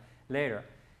on-prem later.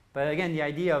 But again, the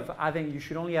idea of having, you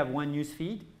should only have one news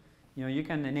feed, you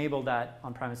can enable that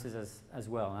on-premises as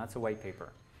well, and that's a white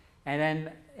paper. And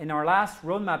then in our last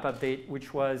roadmap update,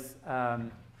 which was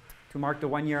to mark the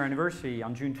 1-year anniversary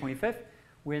on June 25th,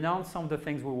 we announced some of the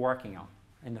things we're working on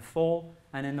in the fall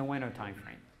and in the winter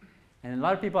timeframe. And a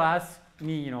lot of people ask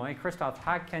me, hey, Christophe,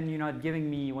 how can you not giving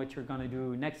me what you're going to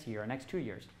do next year, next 2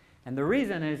 years? And the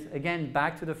reason is, again,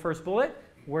 back to the first bullet,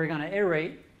 we're going to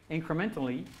iterate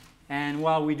incrementally. And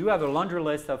while we do have a laundry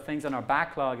list of things on our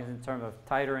backlog in terms of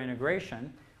tighter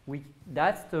integration,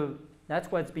 that's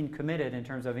what's been committed in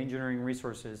terms of engineering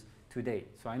resources to date.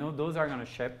 So I know those are going to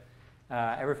ship.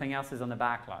 Everything else is on the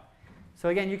backlog. So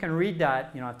again, you can read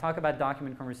that. I've talked about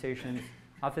document conversations,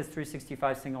 Office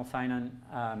 365 single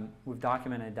sign-on. We've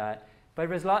documented that. But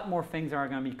there's a lot more things that are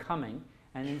going to be coming.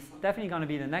 And it's definitely going to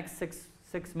be the next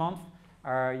six months.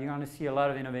 You're going to see a lot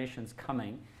of innovations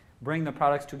coming. Bring the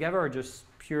products together or just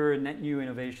pure net new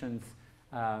innovations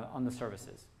on the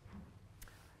services.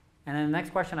 And then the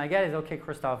next question I get is, okay,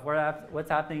 Christophe, what's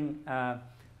happening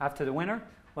after the winter?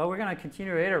 Well, we're going to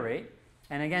continue to iterate.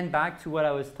 And again, back to what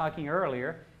I was talking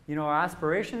earlier, our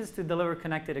aspiration is to deliver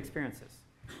connected experiences.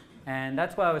 And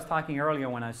that's what I was talking earlier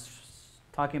when I was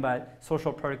talking about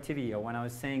social productivity, or when I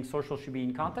was saying social should be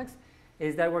in context,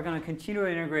 is that we're going to continue to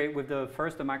integrate with the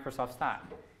Microsoft stack.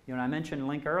 I mentioned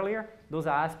Link earlier. Those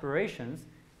are aspirations,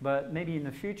 but maybe in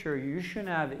the future you shouldn't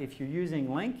have, if you're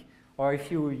using Link, or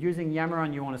if you're using Yammer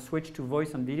and you want to switch to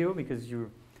voice and video because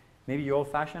maybe you're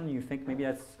old-fashioned, you think maybe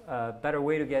that's a better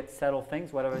way to get settled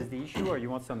things, whatever is the issue, or you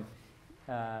want some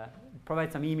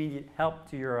provide some immediate help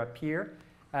to your peer,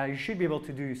 you should be able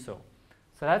to do so.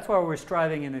 So that's where we're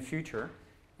striving in the future.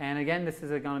 And again, this is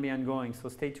going to be ongoing, so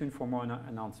stay tuned for more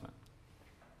announcement.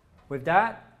 With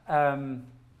that, and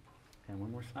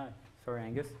one more slide. Sorry,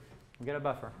 Angus. We'll get a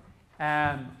buffer.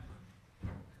 How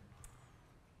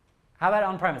about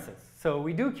on-premises? So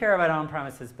we do care about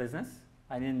on-premises business.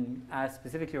 I didn't ask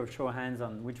specifically or show hands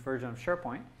on which version of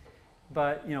SharePoint.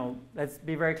 But let's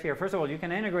be very clear. First of all, you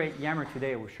can integrate Yammer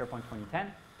today with SharePoint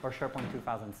 2010 or SharePoint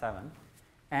 2007.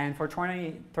 And for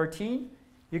 2013,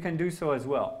 you can do so as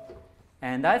well.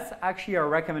 And that's actually our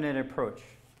recommended approach.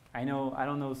 I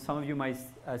don't know, some of you might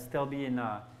still be in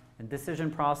a decision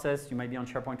process. You might be on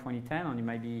SharePoint 2010, or you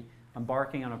might be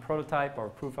embarking on a prototype or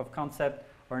proof of concept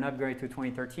or an upgrade to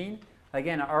 2013.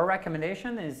 Again, our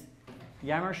recommendation is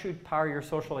Yammer should power your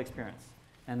social experience.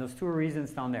 And those two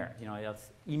reasons down there.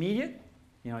 It's immediate,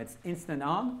 it's instant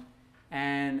on,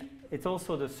 and it's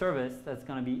also the service that's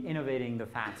going to be innovating the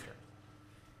faster.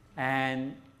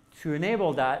 And to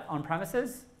enable that on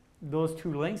premises, those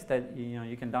two links that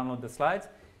you can download the slides.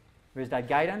 There's that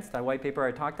guidance, that white paper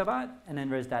I talked about, and then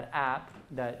there's that app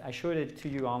that I showed it to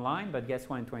you online, but guess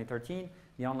what, in 2013,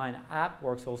 the online app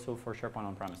works also for SharePoint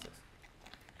on premises.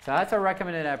 So that's a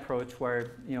recommended approach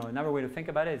where, another way to think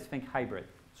about it is think hybrid.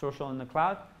 Social in the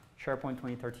cloud, SharePoint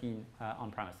 2013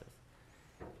 on premises.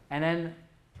 And then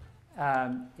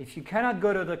if you cannot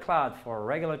go to the cloud for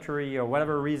regulatory or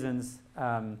whatever reasons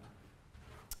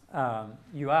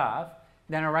you have,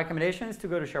 then our recommendation is to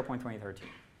go to SharePoint 2013.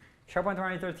 SharePoint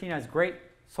 2013 has great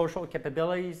social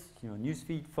capabilities,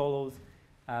 newsfeed, photos,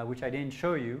 which I didn't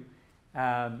show you.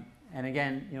 And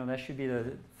again, that should be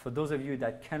for those of you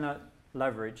that cannot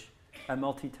leverage a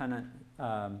multi-tenant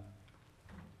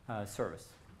service.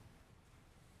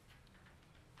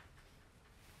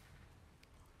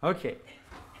 Okay,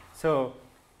 so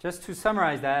just to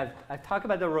summarize that, I've talked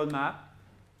about the roadmap.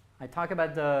 I talked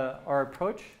about our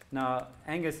approach. Now,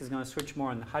 Angus is going to switch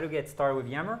more on how to get started with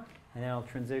Yammer, and then I'll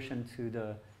transition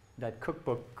to that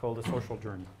cookbook called The Social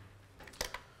Journey.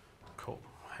 Cool.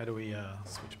 How do we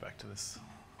switch back to this?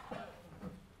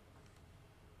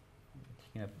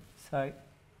 Taking up site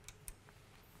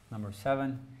number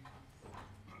 7.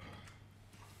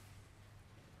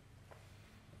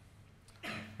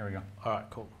 There we go. All right,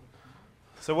 cool.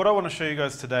 So what I want to show you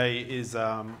guys today is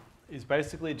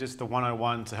basically just the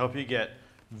 101 to help you get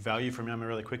value from Yammer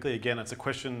really quickly. Again, it's a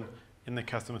question in the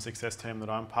customer success team that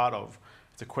I'm part of.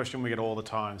 It's a question we get all the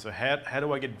time. So how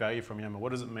do I get value from Yammer?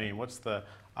 What does it mean? What's the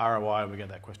ROI? We get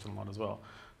that question a lot as well.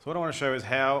 So what I want to show is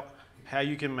how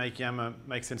you can make Yammer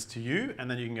make sense to you, and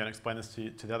then you can go and explain this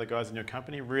to the other guys in your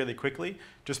company really quickly,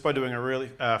 just by doing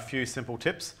a few simple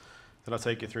tips that I'll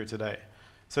take you through today.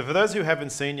 So for those who haven't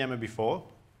seen Yammer before,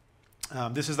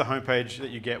 this is the homepage that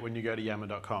you get when you go to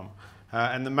yammer.com.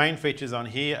 And the main features on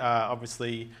here are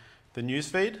obviously the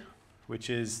newsfeed, which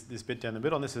is this bit down the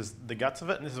middle, and this is the guts of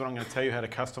it, and this is what I'm going to tell you how to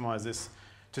customize this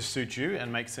to suit you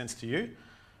and make sense to you.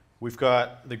 We've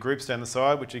got the groups down the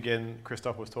side, which again,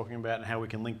 Christoph was talking about, and how we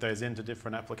can link those into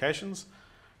different applications.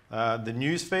 The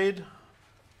newsfeed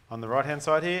on the right-hand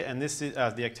side here, and this is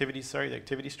the activity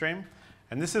stream.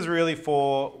 And this is really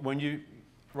for when you,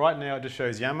 right now it just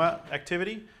shows Yammer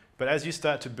activity, but as you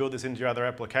start to build this into your other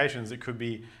applications, it could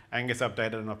be Angus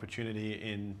updated an opportunity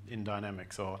in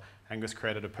Dynamics, or Angus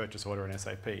created a purchase order in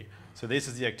SAP. So this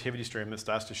is the activity stream that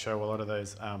starts to show a lot of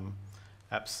those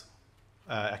apps,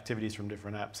 activities from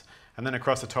different apps. And then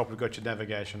across the top, we've got your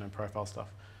navigation and profile stuff.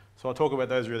 So I'll talk about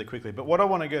those really quickly. But what I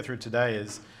want to go through today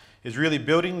is really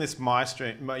building this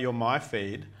your My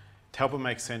feed to help it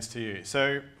make sense to you.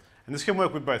 So, and this can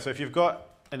work with both. So if you've got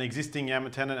an existing Yammer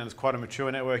tenant and it's quite a mature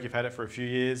network, you've had it for a few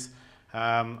years,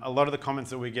 a lot of the comments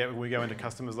that we get when we go into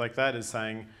customers like that is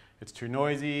saying, it's too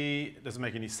noisy, it doesn't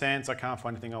make any sense, I can't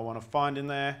find anything I want to find in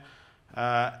there.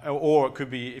 Or it could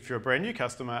be, if you're a brand new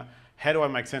customer, how do I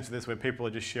make sense of this where people are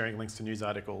just sharing links to news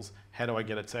articles? How do I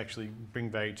get it to actually bring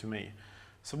value to me?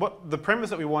 So what the premise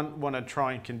that we want to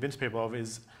try and convince people of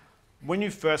is, when you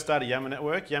first start a Yammer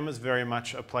network, Yammer's very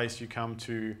much a place you come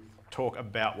to talk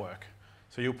about work.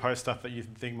 So you'll post stuff that you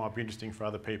think might be interesting for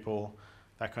other people,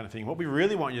 that kind of thing. What we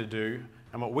really want you to do,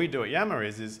 and what we do at Yammer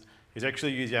is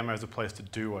actually use Yammer as a place to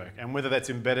do work. And whether that's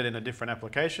embedded in a different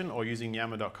application or using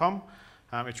yammer.com,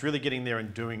 it's really getting there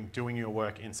and doing your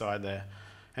work inside there.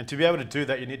 And to be able to do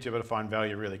that, you need to be able to find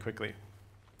value really quickly.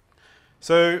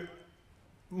 So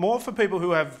more for people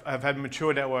who have had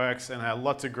mature networks and have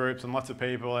lots of groups and lots of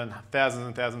people and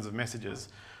thousands of messages,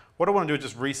 what I want to do is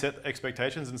just reset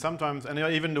expectations, and sometimes, and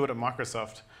I even do it at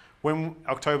Microsoft. When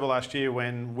October last year,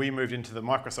 when we moved into the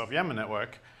Microsoft Yammer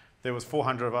network, there was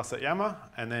 400 of us at Yammer,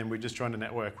 and then we just joined a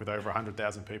network with over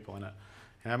 100,000 people in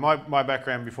it. My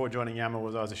background before joining Yammer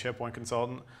was I was a SharePoint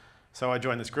consultant. So I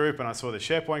joined this group, and I saw the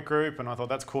SharePoint group, and I thought,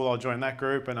 that's cool, I'll join that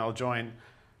group, and I'll join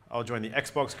the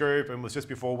Xbox group, and it was just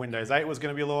before Windows 8 was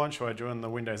going to be launched, so I joined the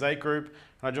Windows 8 group,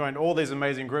 and I joined all these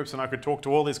amazing groups, and I could talk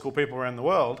to all these cool people around the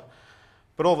world.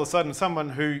 But all of a sudden, someone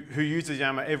who uses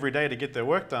Yammer every day to get their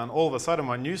work done, all of a sudden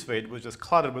my newsfeed was just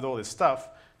cluttered with all this stuff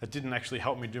that didn't actually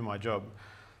help me do my job.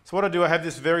 So what I do, I have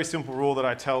this very simple rule that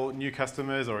I tell new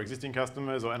customers or existing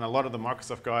customers, and a lot of the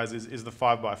Microsoft guys, is the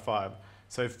 5x5.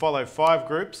 So follow 5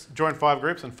 groups, join 5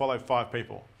 groups and follow 5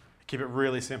 people. Keep it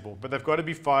really simple. But they've got to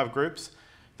be 5 groups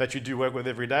that you do work with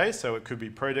every day. So it could be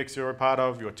projects you're a part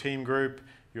of, your team group,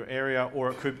 your area,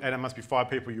 and it must be 5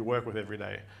 people you work with every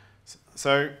day.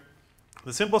 So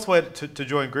the simplest way to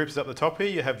join groups is up the top here.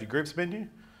 You have your groups menu,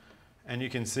 and you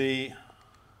can see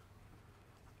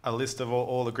a list of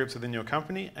all the groups within your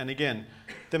company. And again,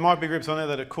 there might be groups on there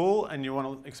that are cool and you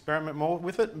want to experiment more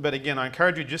with it. But again, I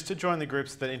encourage you just to join the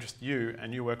groups that interest you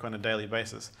and you work on a daily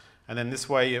basis. And then this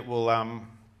way it will,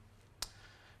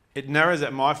 it narrows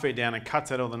that My feed down and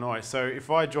cuts out all the noise. So if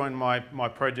I join my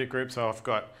project group, so I've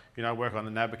got, I work on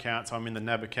the NAB account, so I'm in the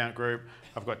NAB account group.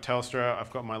 I've got Telstra,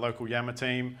 I've got my local Yammer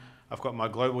team, I've got my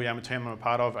global Yammer team I'm a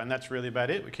part of, and that's really about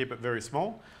it. We keep it very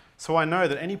small. So I know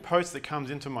that any post that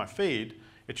comes into my feed,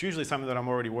 it's usually something that I'm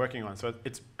already working on. So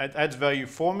it adds value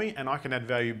for me, and I can add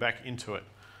value back into it.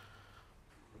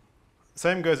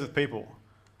 Same goes with people.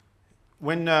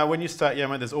 When you start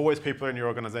Yammer, there's always people in your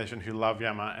organization who love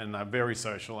Yammer and are very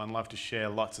social and love to share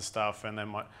lots of stuff, and they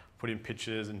might put in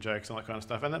pictures and jokes and all that kind of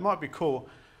stuff, and that might be cool.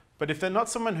 But if they're not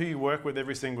someone who you work with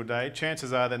every single day,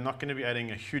 chances are they're not going to be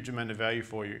adding a huge amount of value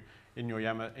for you in your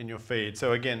Yammer, in your feed.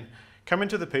 So again, come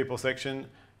into the people section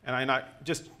and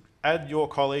just add your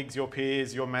colleagues, your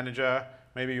peers, your manager,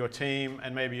 maybe your team,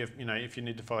 and maybe if you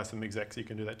need to follow some execs, you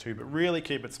can do that too. But really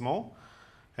keep it small.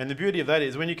 And the beauty of that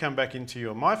is when you come back into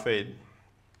your My Feed,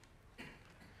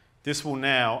 this will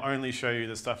now only show you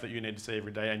the stuff that you need to see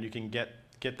every day, and you can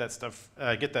get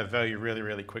that value really,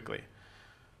 really quickly.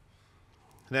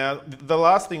 Now, the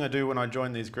last thing I do when I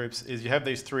join these groups is you have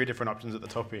these 3 different options at the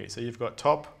top here. So you've got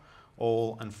top,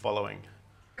 all, and following.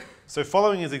 So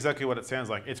following is exactly what it sounds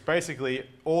like. It's basically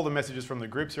all the messages from the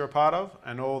groups you're a part of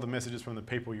and all the messages from the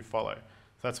people you follow.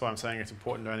 So that's why I'm saying it's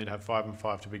important only to have 5 and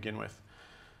 5 to begin with.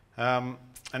 And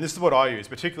this is what I use,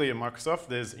 particularly in Microsoft.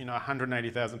 There's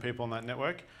 180,000 people on that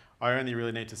network. I only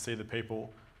really need to see the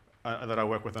people that I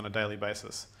work with on a daily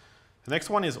basis. The next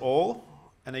one is all.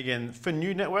 And again, for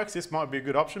new networks, this might be a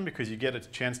good option because you get a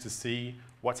chance to see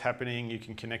what's happening. You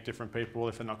can connect different people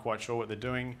if they're not quite sure what they're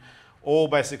doing. All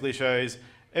basically shows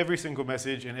every single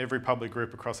message in every public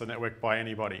group across the network by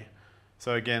anybody.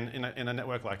 So again, in a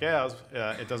network like ours,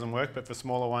 it doesn't work, but for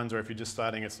smaller ones or if you're just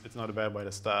starting, it's not a bad way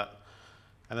to start.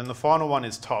 And then the final one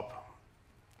is top.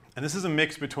 And this is a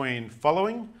mix between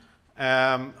following,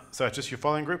 so it's just your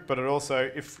following group, but it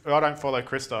also, if I don't follow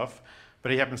Christoph,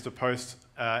 but he happens to post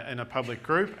in a public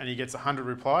group and he gets 100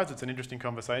 replies, it's an interesting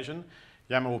conversation,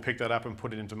 Yammer will pick that up and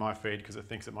put it into my feed because it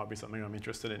thinks it might be something I'm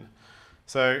interested in.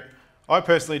 So I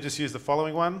personally just use the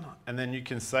following one, and then you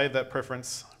can save that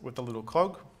preference with the little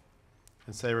cog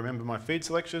and say remember my feed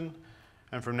selection,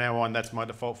 and from now on that's my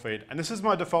default feed. And this is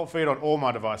my default feed on all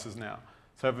my devices now.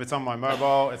 So if it's on my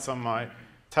mobile, it's on my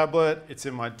tablet, it's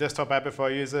in my desktop app if I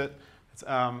use it,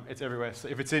 it's everywhere. So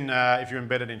if you're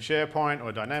embedded in SharePoint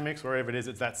or Dynamics, wherever it is,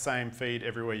 it's that same feed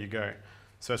everywhere you go.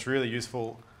 So it's really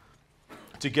useful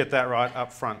to get that right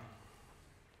up front.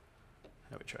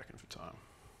 How are we tracking for time?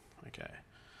 Okay.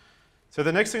 So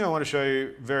the next thing I want to show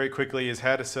you very quickly is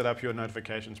how to set up your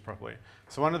notifications properly.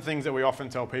 So one of the things that we often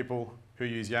tell people who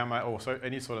use Yammer or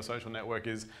any sort of social network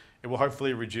is it will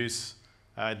hopefully reduce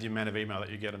the amount of email that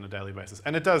you get on a daily basis.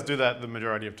 And it does do that the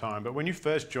majority of time. But when you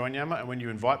first join Yammer and when you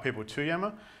invite people to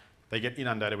Yammer, they get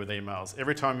inundated with emails.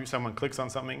 Every time someone clicks on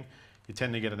something, you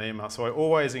tend to get an email. So I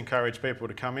always encourage people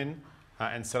to come in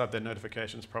and set up their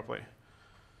notifications properly.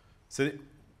 So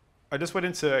I just went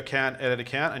into account, edit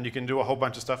account, and you can do a whole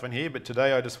bunch of stuff in here, but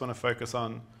today I just want to focus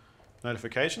on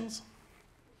notifications.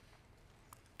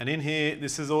 And in here,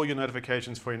 this is all your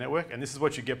notifications for your network, and this is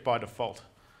what you get by default.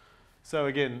 So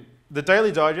again, the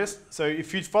daily digest, so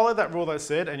if you follow that rule that I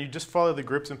said, and you just follow the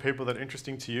groups and people that are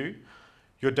interesting to you,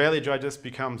 your daily digest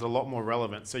becomes a lot more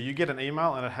relevant. So you get an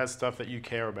email and it has stuff that you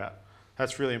care about.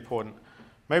 That's really important.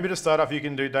 Maybe to start off, you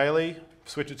can do daily,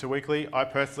 switch it to weekly. I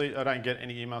personally, I don't get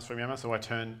any emails from Yammer, so I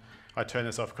turn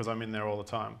this off because I'm in there all the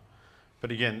time.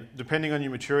 But again, depending on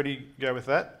your maturity, go with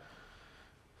that.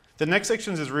 The next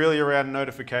sections is really around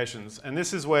notifications. And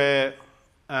this is where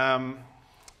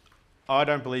I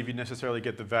don't believe you necessarily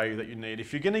get the value that you need.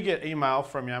 If you're going to get email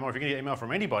from Yammer, or if you're going to get email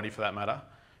from anybody for that matter,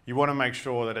 you want to make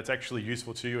sure that it's actually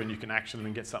useful to you and you can action them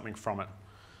and get something from it.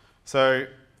 So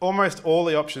almost all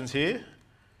the options here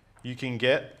you can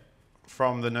get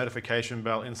from the notification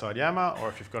bell inside Yammer, or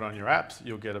if you've got on your apps,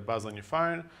 you'll get a buzz on your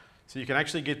phone. So you can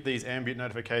actually get these ambient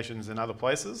notifications in other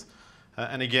places.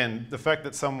 And again, the fact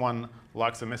that someone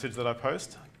likes a message that I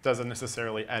post doesn't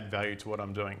necessarily add value to what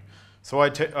I'm doing. So I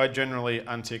generally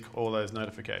untick all those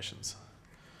notifications.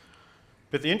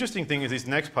 But the interesting thing is this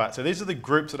next part. So these are the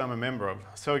groups that I'm a member of.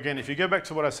 So again, if you go back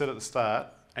to what I said at the start,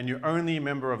 and you're only a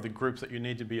member of the groups that you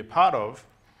need to be a part of,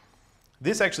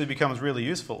 this actually becomes really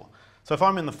useful. So if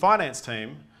I'm in the finance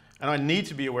team, and I need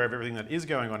to be aware of everything that is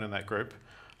going on in that group,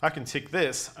 I can tick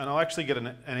this, and I'll actually get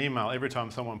an email every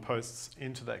time someone posts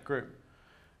into that group.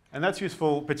 And that's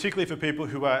useful, particularly for people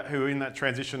who are in that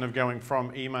transition of going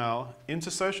from email into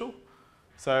social.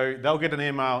 So they'll get an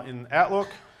email in Outlook,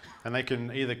 and they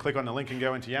can either click on the link and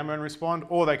go into Yammer and respond,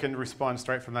 or they can respond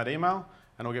straight from that email,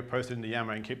 and it'll get posted into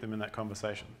Yammer and keep them in that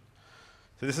conversation.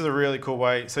 So this is a really cool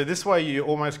way. So this way you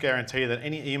almost guarantee that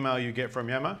any email you get from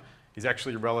Yammer is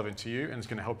actually relevant to you and it's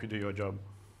going to help you do your job.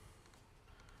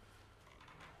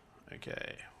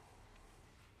 Okay.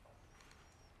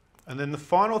 And then the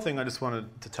final thing I just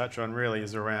wanted to touch on really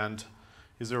is around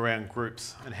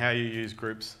groups and how you use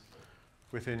groups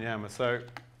within Yammer. So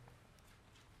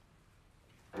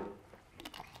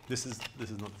this is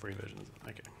not the free version, is it?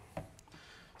 Okay.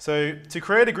 So to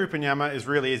create a group in Yammer is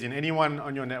really easy, and anyone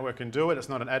on your network can do it. It's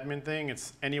not an admin thing.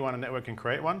 It's anyone on a network can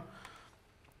create one.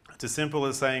 It's as simple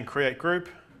as saying create group.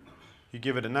 You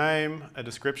give it a name, a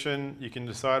description. You can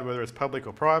decide whether it's public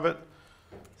or private.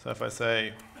 So if I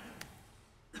say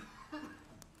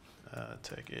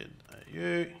TechEd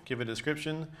AU, give it a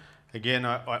description. Again,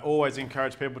 I always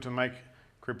encourage people to make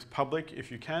groups public if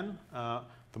you can.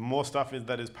 The more stuff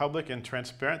that is public and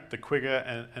transparent, the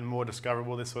quicker and more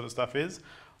discoverable this sort of stuff is.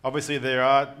 Obviously, there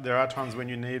are times when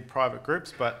you need private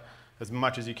groups, but as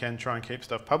much as you can, try and keep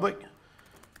stuff public.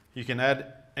 You can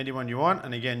add anyone you want,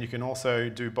 and again, you can also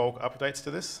do bulk updates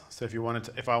to this. So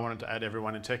if I wanted to add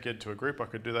everyone in TechEd to a group, I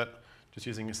could do that just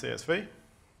using a CSV.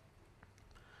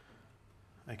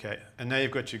 Okay, and now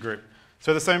you've got your group.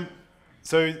 So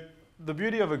the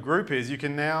beauty of a group is you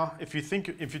can now, if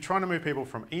you're trying to move people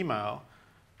from email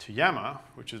to Yammer,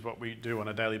 which is what we do on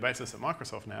a daily basis at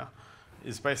Microsoft now,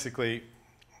 is basically,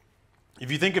 if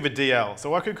you think of a DL,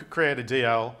 so I could create a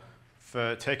DL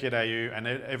for TechEd AU and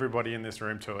everybody in this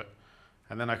room to it.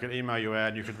 And then I could email you out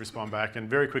and you could respond back, and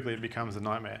very quickly it becomes a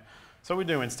nightmare. So what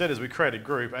we do instead is we create a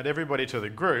group, add everybody to the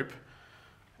group,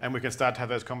 and we can start to have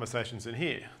those conversations in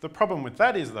here. The problem with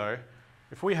that is though,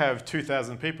 if we have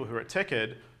 2,000 people who are at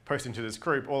TechEd posting to this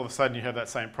group, all of a sudden you have that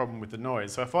same problem with the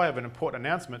noise. So if I have an important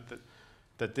announcement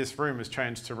that this room has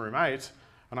changed to room 8,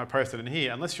 and I post it in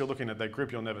here, unless you're looking at that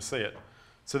group, you'll never see it.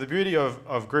 So the beauty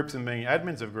of groups and being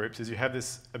admins of groups is you have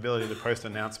this ability to post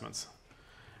announcements.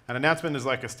 An announcement is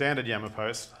like a standard Yammer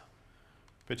post,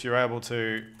 but you're able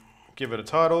to give it a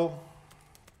title,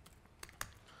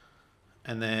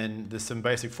 and then there's some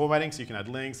basic formatting, so you can add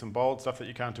links and bold, stuff that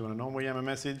you can't do in a normal Yammer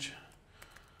message,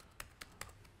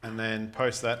 and then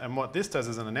post that. And what this does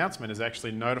as an announcement is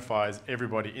actually notifies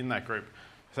everybody in that group.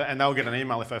 So, and they'll get an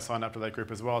email if they sign up to that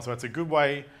group as well. So it's a good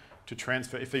way to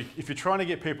transfer. If you're trying to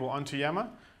get people onto Yammer,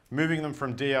 moving them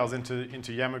from DLs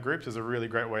into Yammer groups is a really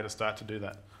great way to start to do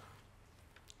that.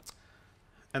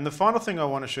 And the final thing I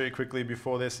want to show you quickly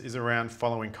before this is around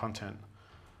following content.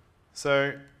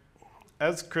 So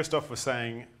as Christoph was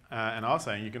saying, and I was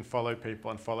saying, you can follow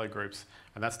people and follow groups,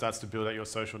 and that starts to build out your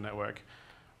social network.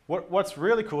 What's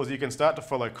really cool is you can start to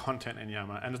follow content in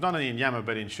Yammer, and it's not only in Yammer,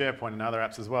 but in SharePoint and other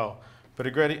apps as well. But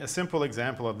a simple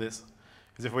example of this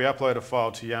is if we upload a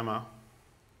file to Yammer.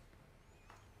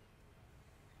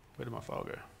 Where did my file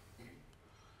go?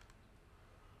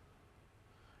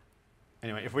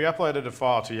 Anyway, if we uploaded a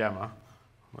file to Yammer, I'm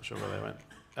not sure where they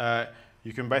went,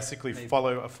 you can basically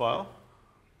follow a file.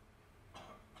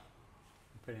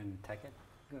 Put it in TechEd.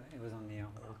 It was on the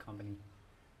old company.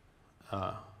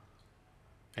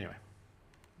 Anyway,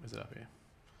 is it up here?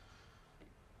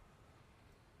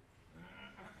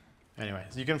 Anyway,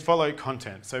 so you can follow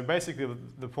content. So basically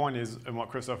the point is, and what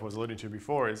Christoph was alluding to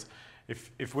before is,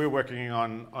 if we're working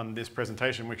on this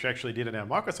presentation, which we actually did in our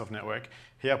Microsoft network,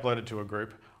 he uploaded to a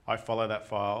group, I follow that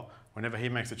file. Whenever he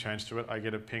makes a change to it, I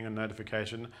get a ping and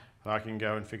notification, and I can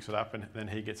go and fix it up, and then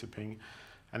he gets a ping.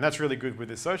 And that's really good with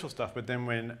this social stuff, but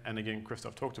then and again,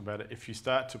 Christoph talked about it, if you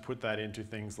start to put that into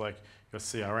things like your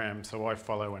CRM, so I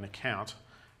follow an account,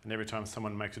 and every time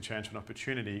someone makes a change to an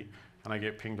opportunity, and I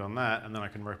get pinged on that, and then I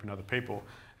can rope in other people,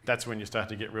 that's when you start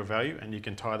to get real value, and you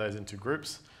can tie those into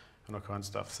groups and all kinds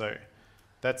of stuff. So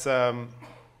that's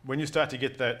when you start to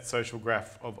get that social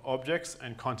graph of objects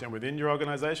and content within your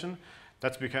organization,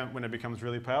 that's when it becomes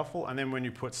really powerful. And then when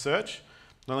you put search,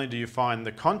 not only do you find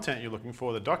the content you're looking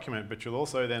for, the document, but you'll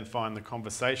also then find the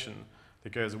conversation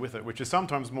that goes with it, which is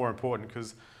sometimes more important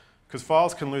because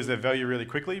files can lose their value really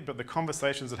quickly, but the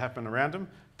conversations that happen around them,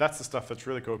 that's the stuff that's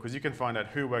really cool because you can find out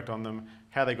who worked on them,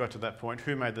 how they got to that point,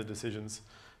 who made the decisions,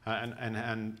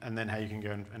 and then how you can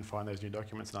go and find those new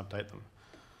documents and update them.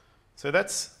 So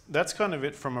that's kind of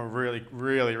it from a really,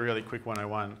 really, really quick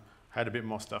 101. I had a bit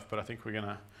more stuff, but I think we're going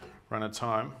to run out of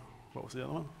time. What was the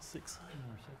other one? 6.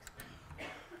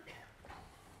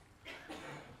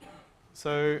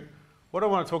 So what I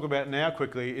want to talk about now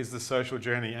quickly is the social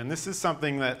journey. And this is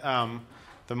something that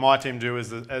my team do as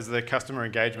the customer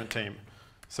engagement team.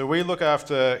 So we look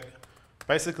after,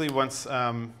 basically once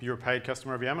you're a paid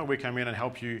customer of Yammer, we come in and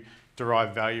help you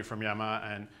derive value from Yammer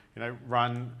and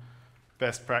run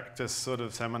best practice sort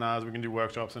of seminars. We can do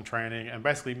workshops and training and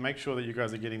basically make sure that you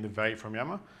guys are getting the value from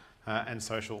Yammer and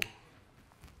social.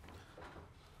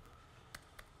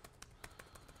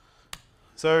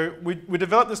 So we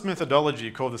developed this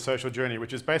methodology called the social journey,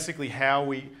 which is basically how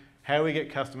we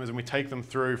get customers and we take them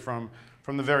through from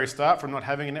the very start, from not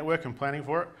having a network and planning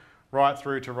for it, right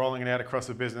through to rolling it out across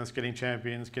the business, getting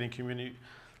champions, getting community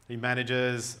the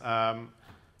managers,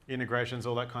 integrations,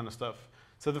 all that kind of stuff.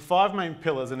 So the 5 main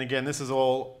pillars, and again, this is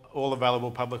all available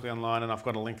publicly online, and I've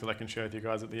got a link that I can share with you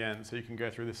guys at the end, so you can go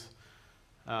through this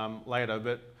later.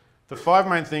 But the 5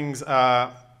 main things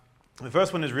are, the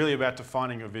first one is really about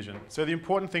defining your vision. So the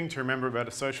important thing to remember about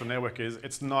a social network is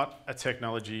it's not a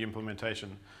technology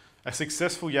implementation. A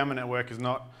successful Yammer network is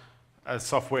not a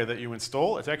software that you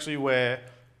install. It's actually where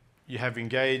you have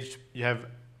engaged, you have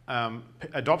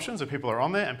adoption, so people are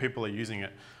on there and people are using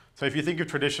it. So if you think of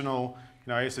traditional,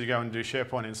 I used to go and do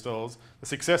SharePoint installs, the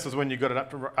success was when you got it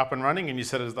up and running and you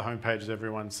set it as the homepage as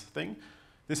everyone's thing.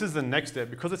 This is the next step.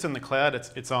 Because it's in the cloud,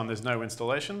 it's on, there's no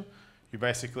installation.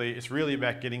 It's really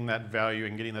about getting that value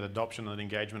and getting that adoption and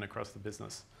engagement across the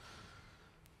business.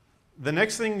 The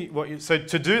next thing, so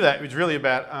to do that, it's really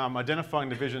about identifying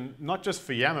the vision, not just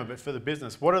for Yammer, but for the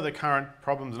business. What are the current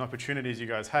problems and opportunities you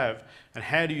guys have, and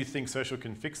how do you think social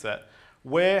can fix that?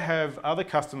 Where have other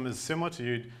customers similar to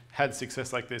you had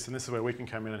success like this, and this is where we can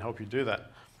come in and help you do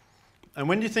that. And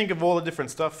when you think of all the different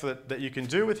stuff that you can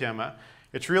do with Yammer,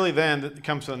 it's really then that it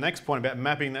comes to the next point about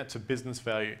mapping that to business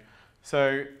value.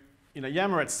 So,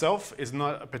 Yammer itself is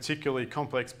not a particularly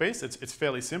complex beast. It's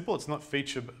fairly simple. It's not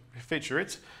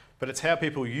feature-rich, but it's how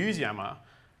people use Yammer.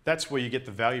 That's where you get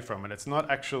the value from it. It's not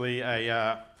actually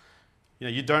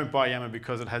you don't buy Yammer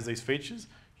because it has these features.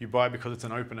 You buy it because it's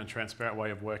an open and transparent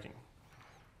way of working.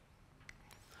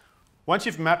 Once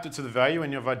you've mapped it to the value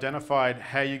and you've identified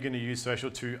how you're going to use social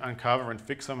to uncover and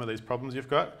fix some of these problems you've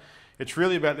got, it's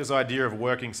really about this idea of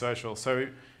working social. So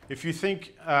if you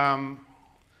think,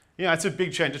 it's a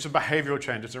big change. It's a behavioral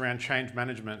change. It's around change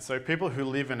management. So people who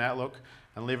live in Outlook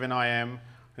and live in IM,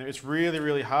 it's really,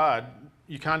 really hard.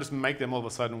 You can't just make them all of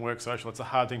a sudden work social. It's a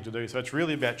hard thing to do. So it's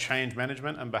really about change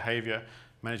management and behavior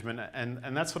management.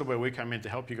 And that's sort of where we come in to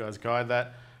help you guys guide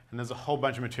that. And there's a whole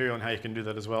bunch of material on how you can do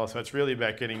that as well. So it's really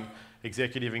about getting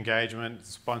executive engagement,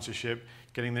 sponsorship,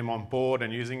 getting them on board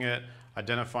and using it,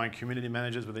 identifying community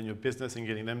managers within your business and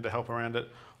getting them to help around it,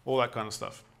 all that kind of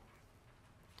stuff.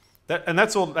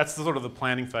 That's sort of the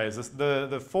planning phase.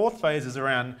 The 4th phase is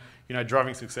around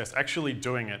driving success, actually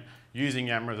doing it, using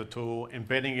Yammer as a tool,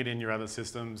 embedding it in your other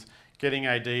systems, getting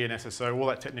AD and SSO, all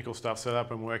that technical stuff set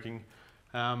up and working,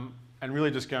 and really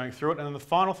just going through it. And then the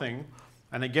final thing,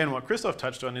 and again, what Christoph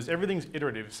touched on, is everything's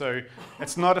iterative. So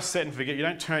it's not a set and forget. You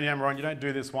don't turn Yammer on, you don't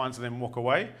do this once and then walk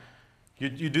away.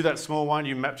 You do that small one,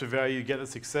 you map to value, you get the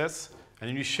success, and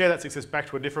then you share that success back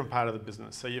to a different part of the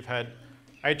business. So you've had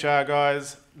HR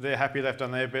guys, they're happy they've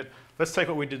done their bit. Let's take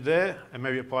what we did there and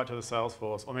maybe apply it to the sales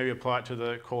force, or maybe apply it to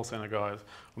the call center guys,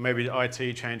 or maybe the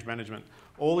IT change management.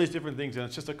 All these different things, and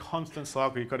it's just a constant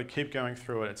cycle. You've got to keep going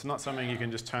through it. It's not something you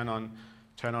can just turn on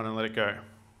and let it go.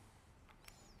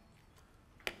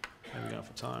 How are we going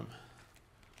for time?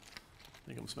 I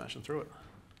think I'm smashing through it.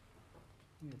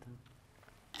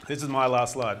 This is my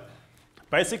last slide.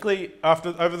 Basically,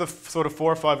 over the sort of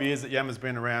 4 or 5 years that Yammer's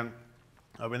been around,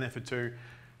 I've been there for 2.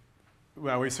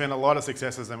 Well, we've seen a lot of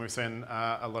successes and we've seen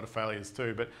a lot of failures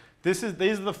too. But these are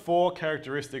the 4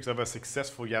 characteristics of a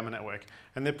successful Yammer network,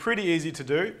 and they're pretty easy to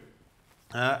do.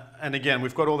 And again,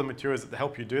 we've got all the materials that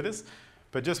help you do this,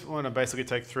 but just want to basically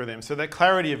take through them. So that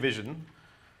clarity of vision.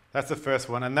 That's the first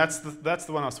one, and that's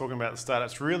the one I was talking about at the start.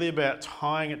 It's really about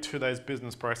tying it to those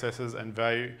business processes and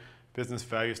business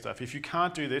value stuff. If you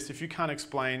can't do this, if you can't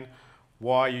explain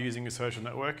why you're using a social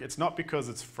network, it's not because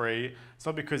it's free, it's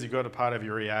not because you've got a part of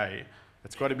your EA,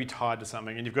 it's got to be tied to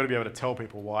something, and you've got to be able to tell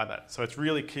people why that. So it's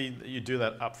really key that you do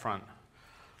that up front.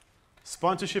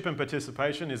 Sponsorship and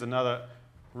participation is another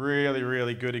really,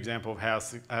 really good example of how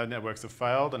networks have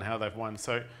failed and how they've won.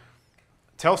 So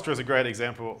Telstra is a great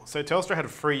example. So Telstra had a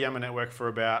free Yammer network for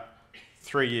about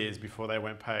 3 years before they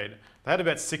went paid. They had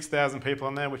about 6,000 people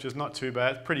on there, which is not too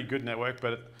bad. Pretty good network,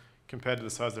 but compared to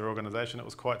the size of their organisation, it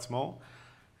was quite small.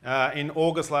 In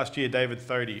August last year, David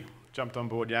Thodey jumped on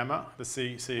board Yammer, the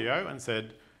CEO, and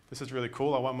said, this is really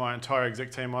cool. I want my entire exec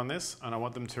team on this, and I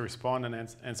want them to respond and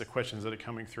answer questions that are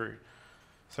coming through.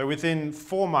 So within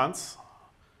 4 months,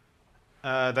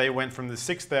 they went from the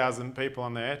 6,000 people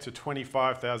on there to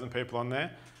 25,000 people on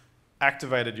there,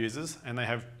 activated users, and they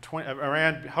have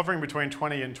hovering between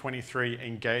 20 and 23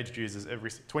 engaged users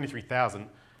 23,000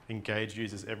 engaged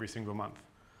users every single month.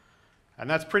 And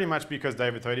that's pretty much because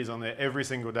David Thodey's on there every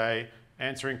single day,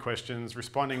 answering questions,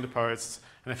 responding to posts,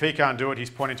 and if he can't do it, he's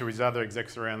pointing to his other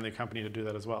execs around the company to do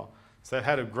that as well. So they've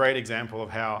had a great example of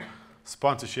how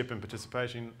sponsorship and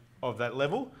participation of that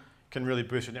level can really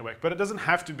boost your network. But it doesn't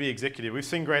have to be executive. We've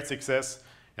seen great success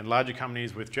in larger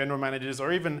companies with general managers,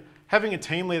 or even having a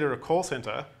team leader at a call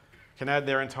center can add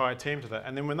their entire team to that.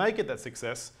 And then when they get that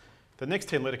success, the next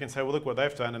team leader can say, well, look what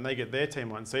they've done, and they get their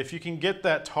team on. So if you can get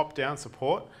that top-down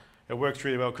support, it works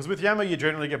really well. Because with Yammer, you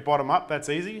generally get bottom-up. That's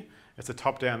easy. It's the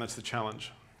top-down that's the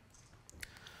challenge.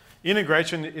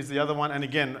 Integration is the other one. And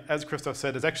again, as Christoph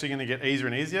said, it's actually going to get easier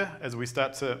and easier as we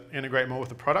start to integrate more with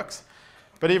the products.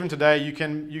 But even today, you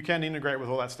can integrate with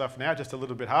all that stuff now, just a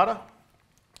little bit harder.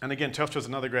 And again, Telstra is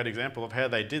another great example of how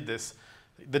they did this.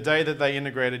 The day that they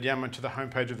integrated Yammer to the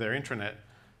homepage of their intranet,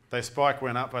 their spike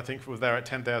went up, I think they were at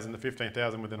 10,000 to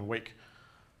 15,000 within a week.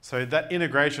 So that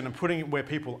integration and putting it where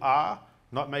people are,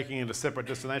 not making it a separate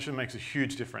destination, makes a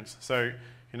huge difference. So,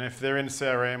 you know, if they're in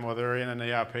CRM or they're in an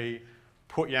ERP,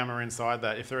 put Yammer inside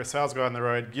that. If they're a sales guy on the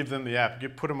road, give them the app,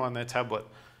 put them on their tablet.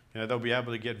 You know, they'll be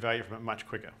able to get value from it much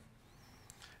quicker.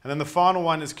 And then the final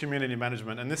one is community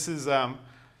management. And this is,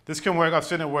 this can work, I've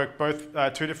seen it work both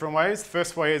two different ways. The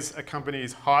first way is a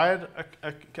company's hired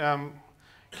a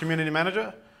community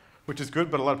manager, which is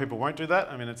good, but a lot of people won't do that.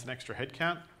 I mean, it's an extra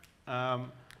headcount.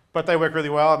 But they work really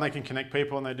well and they can connect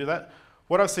people and they do that.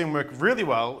 What I've seen work really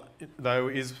well, though,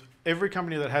 is every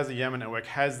company that has a Yammer network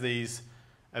has these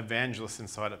evangelists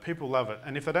inside it. People love it.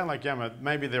 And if they don't like Yammer,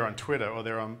 maybe they're on Twitter or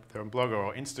they're on Blogger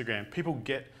or Instagram.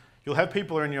 You'll have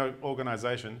people in your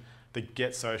organization that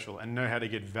get social and know how to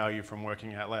get value from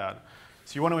working out loud.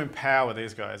 So you want to empower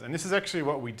these guys. And this is actually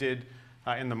what we did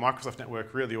in the Microsoft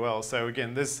network really well. So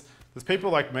again, there's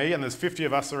people like me and there's 50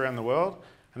 of us around the world,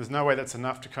 and there's no way that's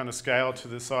enough to kind of scale to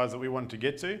the size that we wanted to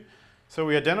get to. So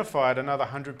we identified another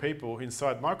 100 people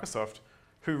inside Microsoft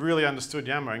who really understood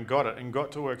Yammer and got it and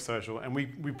got to work social. And we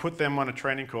put them on a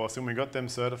training course and we got them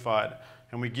certified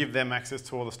and we give them access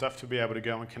to all the stuff to be able to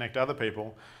go and connect other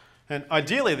people. And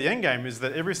ideally, the end game is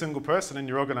that every single person in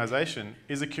your organization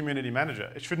is a community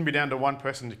manager. It shouldn't be down to one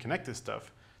person to connect this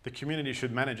stuff. The community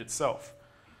should manage itself.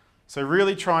 So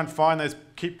really try and find those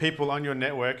people on your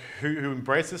network who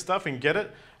embrace this stuff and get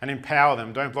it and empower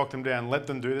them. Don't block them down. Let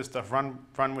them do this stuff.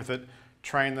 Run with it.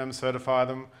 Train them, certify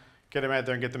them, get them out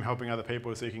there and get them helping other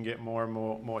people so you can get more and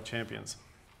more champions.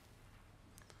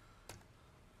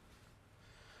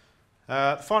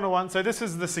 Final one. So this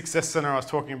is the success center I was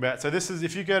talking about. So this is,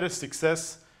 if you go to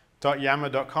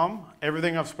success.yammer.com,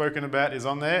 everything I've spoken about is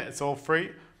on there. It's all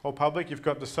free, all public. You've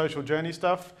got the social journey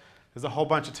stuff. There's a whole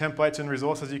bunch of templates and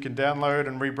resources you can download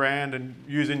and rebrand and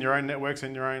use in your own networks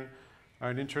and your own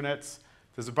intranets.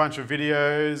 There's a bunch of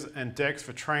videos and decks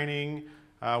for training,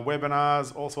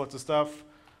 webinars, all sorts of stuff.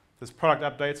 There's product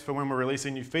updates for when we're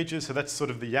releasing new features, so that's sort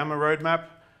of the Yammer roadmap.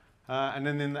 And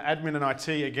then in the admin and IT,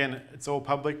 again, it's all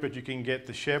public, but you can get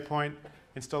the SharePoint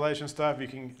installation stuff. You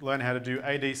can learn how to do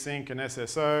AD Sync and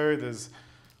SSO. There's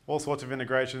all sorts of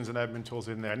integrations and admin tools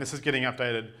in there. And this is getting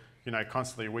updated, you know,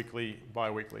 constantly, weekly,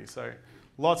 bi-weekly. So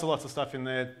lots and lots of stuff in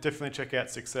there. Definitely check out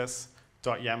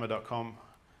success.yammer.com.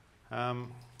 Yeah,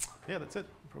 that's it.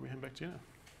 I'll probably hand back to you now.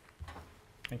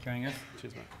 Thank you, Angus.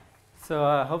 Cheers, mate.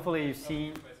 So hopefully you've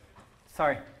seen...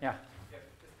 Sorry, yeah. Yeah,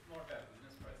 just more about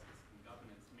business process and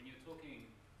governance. I mean, you're talking,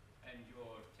 and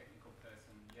your technical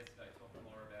person yesterday talked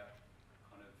more about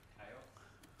kind of chaos,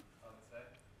 I would say,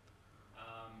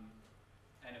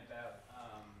 and about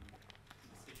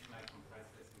decision-making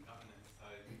process and governance. So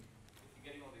if you're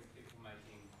getting all these people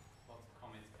making lots of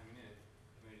comments coming in,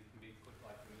 I mean, it can be put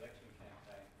like an election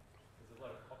campaign. There's a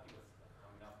lot of populist stuff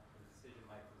coming up, and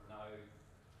decision-makers know,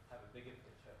 have a bigger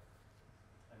picture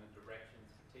and a direction,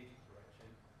 strategic direction,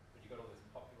 but you've got all this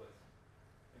populist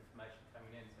information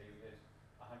coming in, so you get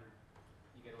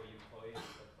you get all your employees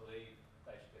that believe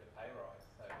they should get a pay rise,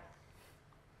 so,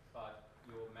 but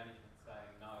your management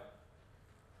saying no.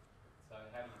 So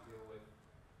how do you deal with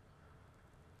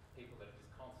people that are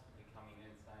just constantly coming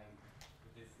in saying,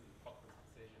 this is a populist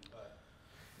decision, but...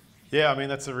 Yeah, I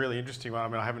mean, that's a really interesting one. I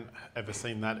mean, I haven't ever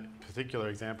seen that particular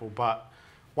example, but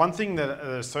one thing that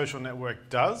a social network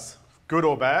does, good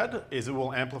or bad, is it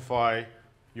will amplify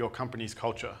your company's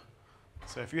culture.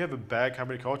 So if you have a bad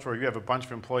company culture or you have a bunch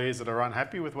of employees that are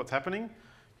unhappy with what's happening,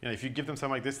 you know, if you give them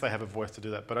something like this, they have a voice to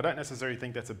do that. But I don't necessarily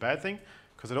think that's a bad thing,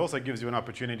 because it also gives you an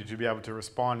opportunity to be able to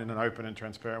respond in an open and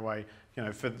transparent way. You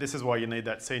know, this is why you need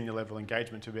that senior level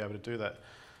engagement to be able to do that.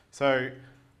 So,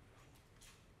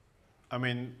 I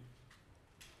mean,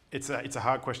 it's a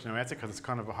hard question to answer because it's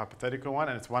kind of a hypothetical one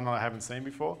and it's one that I haven't seen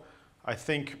before. I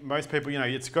think most people, you know,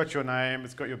 it's got your name,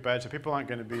 it's got your badge, so people aren't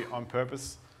going to be on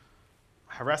purpose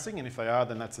harassing, and if they are,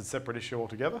 then that's a separate issue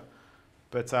altogether.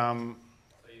 But So you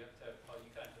have to,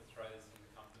 you can't just throw this in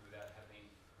the company without having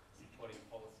supporting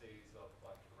policies of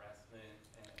like harassment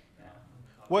and...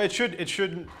 well, it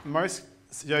should most,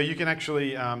 so you can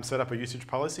actually set up a usage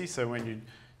policy, so when you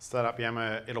start up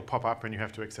Yammer, it'll pop up and you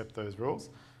have to accept those rules.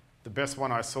 The best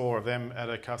one I saw of them at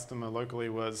a customer locally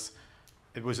was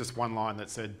it was just one line that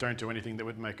said, don't do anything that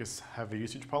would make us have a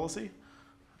usage policy.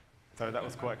 So that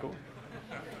was quite cool.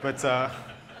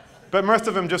 But most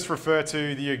of them just refer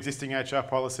to the existing HR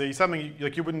policy. Something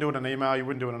like you wouldn't do it in an email, you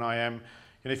wouldn't do it in an IM.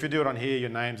 If you do it on here, your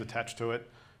name's attached to it.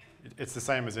 It's the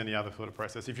same as any other sort of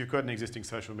process. If you've got an existing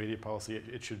social media policy,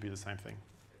 it should be the same thing.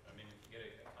 I mean, if you get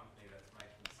a company that's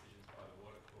making decisions by the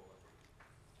water cooler,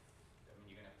 I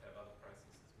mean, you're going to have other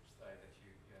processes which say that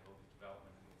you have all this development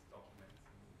and these documents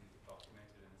and these are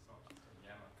documented, and it's not just on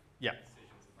Yammer. Yeah.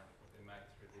 Decisions are made, what they're made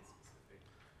through this specific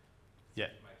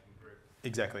Yeah. decision-making group.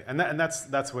 Exactly, and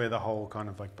that's where the whole kind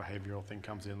of like behavioural thing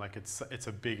comes in. Like it's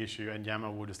a big issue, and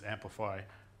Yammer will just amplify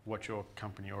what your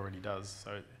company already does.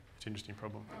 So it's an interesting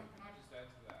problem. Can I just add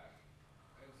to that?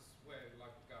 As where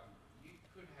local government, you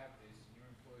could have this, and your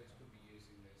employees could be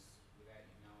using this without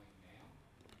you knowing now.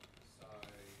 So,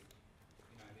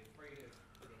 they're free to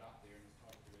put it up there and it's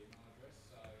type of your email address.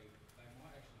 So they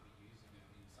might actually be using it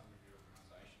in some of your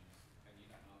organisations, and you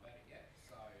don't know about it yet.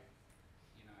 So,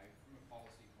 from a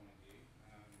policy point of view,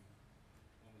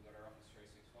 when we got our Office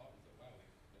 365, we thought, wow,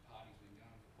 the party's been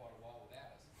going for quite a while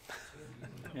without us.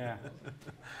 Yeah.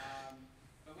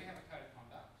 But we have a code of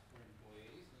conduct for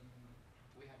employees, and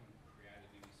we haven't created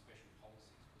any special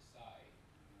policies per se.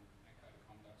 Our code of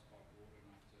conduct's quite broad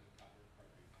enough to cover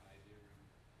appropriate behaviour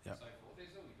and so forth.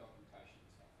 There's all your documentation and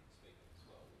stuff you can speak of as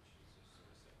well, which is a sort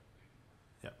of separate thing.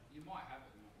 Yep. You might have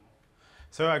it, not not.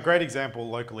 So a great example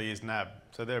locally is NAB.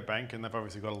 So they're a bank, and they've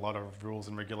obviously got a lot of rules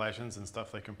and regulations and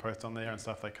stuff they can post on there and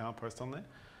stuff they can't post on there.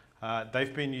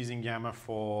 They've been using Yammer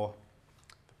for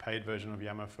the paid version of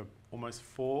Yammer for almost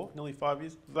nearly 5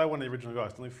 years. They were one of the original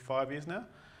guys, nearly 5 years now.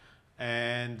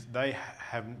 And their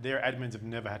admins have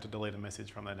never had to delete a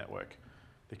message from their network.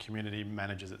 The community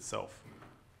manages itself,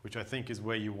 which I think is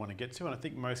where you want to get to. And I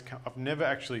think I've never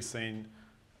actually seen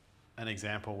an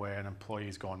example where an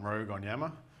employee's gone rogue on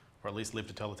Yammer, or at least lived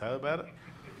to tell the tale about it.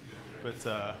 But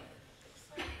So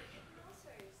you can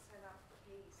also set up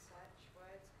key search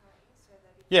words, can't you? So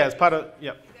that if yeah, as part of,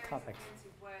 yep. if there is Topics.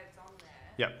 offensive words on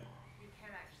there, Yep. you can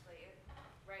actually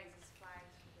raise this flag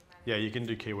to the manager. Yeah, you can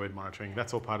do keyword monitoring.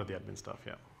 That's all part of the admin stuff,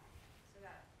 yeah. So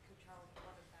that controls a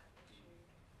lot of that issue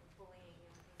of bullying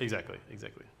and things. Exactly,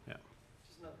 yeah.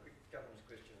 Just another quick governance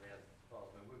question around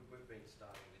files. I mean, we've been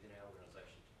starting within our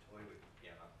organisation to toy with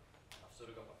Yammer. I've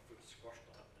sort of got my foot squashed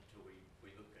on it until we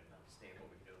look and understand what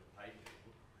we can do on the page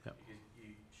building. Yep. Because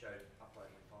you showed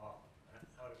uploading a file. And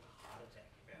I had a heart attack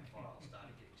if our files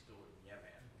started getting stored in Yammer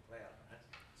out in the cloud. Right?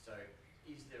 So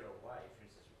is there a way, for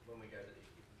instance, when we go to the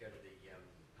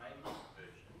paid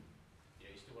version,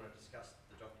 you still want to discuss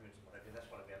the documents and whatever, and that's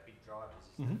one of our big drivers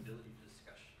is the ability to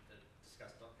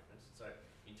discuss documents. So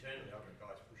internally, I've got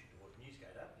guys pushing towards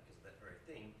Newsgater because of that very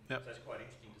thing. Yep. So it's quite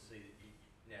interesting to see that you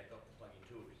now got the plug-in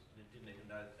tool because you didn't even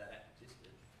know that app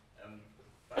existed.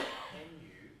 But can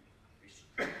you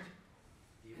restrict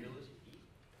the ability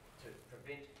to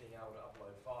prevent being able to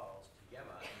upload files to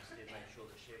Yammer and instead make sure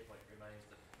that SharePoint remains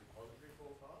the repository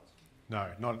for all files? No,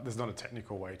 there's not a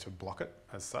technical way to block it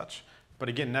as such. But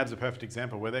again, NAB's a perfect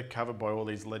example where they're covered by all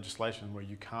these legislation where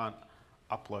you can't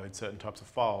upload certain types of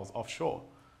files offshore.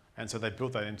 And so they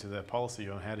built that into their policy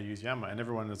on how to use Yammer, and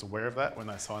everyone is aware of that when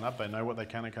they sign up. They know what they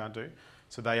can and can't do.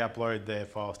 So they upload their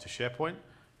files to SharePoint,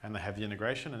 and they have the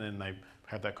integration, and then they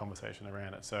have that conversation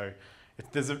around it. So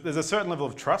there's a certain level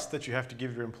of trust that you have to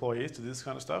give your employees to do this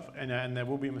kind of stuff, and there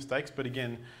will be mistakes. But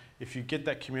again, if you get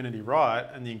that community right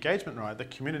and the engagement right, the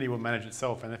community will manage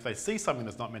itself. And if they see something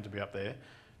that's not meant to be up there,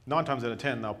 9 times out of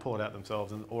 10, they'll pull it out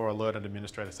themselves or alert an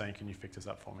administrator saying, "Can you fix this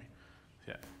up for me?"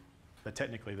 Yeah. But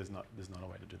technically, there's not a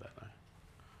way to do that, no.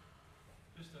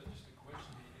 Just a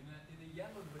question here. In a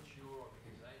Yammer mature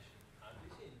organisation,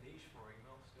 is there a niche for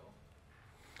email still?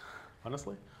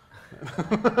 Honestly?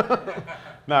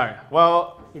 No.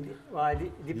 Well,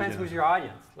 It depends Yeah. who's your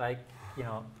audience. Like,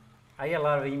 I get a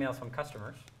lot of emails from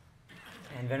customers,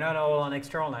 and they're not all on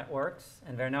external networks,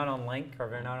 and they're not on Link, or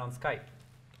they're not on Skype.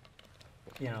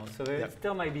 So there Yep.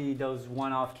 still might be those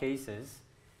one-off cases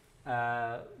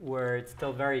where it's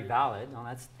still very valid. And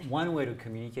that's one way to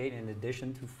communicate in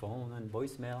addition to phone and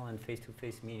voicemail and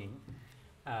face-to-face meeting.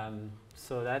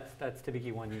 So that's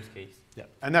typically one use case. yeah,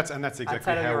 and that's exactly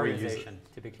Outside of your how we use it. organization,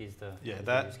 typically is the Yeah, is the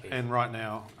that, use case. and right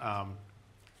now,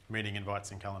 meeting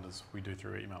invites and calendars we do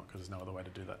through email because there's no other way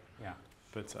to do that. Yeah.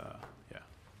 But yeah,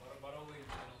 But all the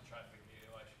internal traffic here,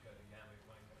 I should go to Yammer, you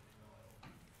won't go to email at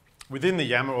all. within the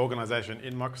Yammer organization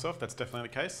in Microsoft, that's definitely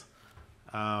the case.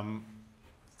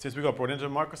 Since we got brought into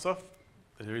Microsoft,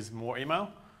 there is more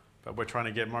email, but we're trying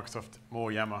to get Microsoft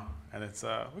more Yammer, and it's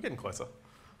we're getting closer.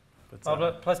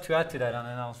 But, Plus to add to that, and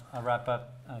then I'll wrap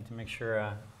up to make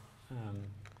sure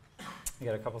I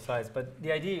got a couple slides, but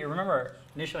the idea, remember,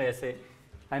 initially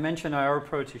I mentioned our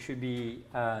approach, it should be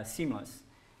seamless.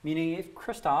 Meaning if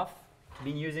Christophe has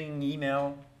been using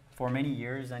email for many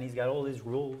years and he's got all his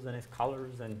rules and his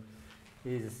colors and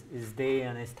his day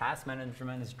and his task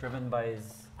management is driven by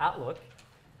his Outlook,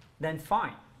 then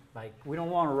fine. Like, we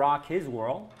don't want to rock his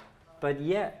world, but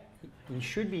yet he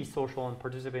should be social and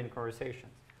participate in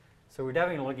conversations. So we're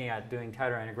definitely looking at doing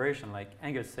tighter integration. Like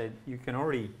Angus said, you can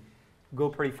already go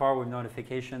pretty far with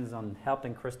notifications on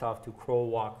helping Christophe to crawl,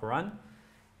 walk, run.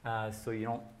 So you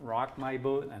don't rock my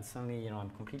boat and suddenly, I'm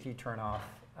completely turned off.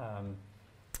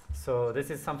 So this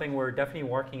is something we're definitely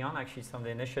working on. Actually, some of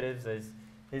the initiatives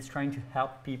is trying to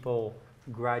help people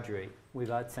graduate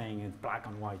without saying it's black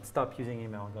and white. Stop using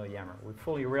email and go Yammer. We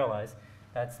fully realize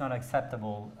that's not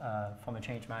acceptable from a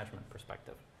change management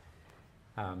perspective.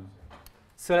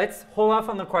 So let's hold off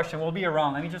on the question. We'll be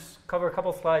around. Let me just cover a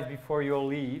couple slides before you all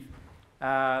leave.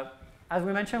 As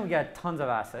we mentioned, we got tons of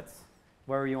assets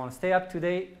where you want to stay up to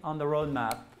date on the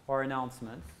roadmap or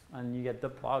announcements, and you get the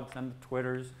blogs and the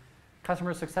Twitters.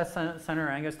 Customer Success Center,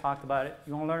 Angus talked about it.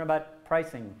 You want to learn about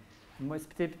pricing.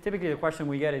 Typically, the question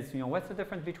we get is, what's the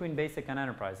difference between basic and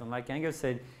enterprise? And like Angus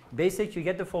said, basic, you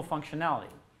get the full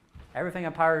functionality. Everything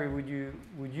a Power would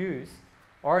use,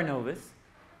 or Novus.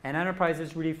 And enterprise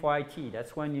is really for IT.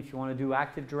 That's when if you want to do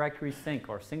Active Directory sync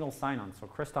or single sign-on, so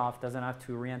Christophe doesn't have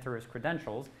to re-enter his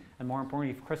credentials. And more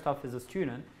importantly, if Christophe is a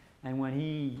student, and when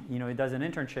he does an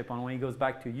internship, and when he goes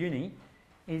back to uni,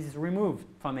 he's removed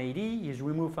from AD, he's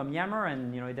removed from Yammer,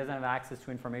 and he doesn't have access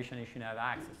to information he shouldn't have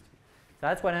access to. So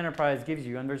that's what enterprise gives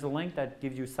you, and there's a link that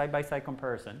gives you side-by-side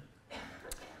comparison.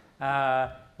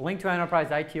 Link to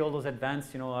enterprise IT, all those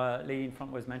advanced, lady in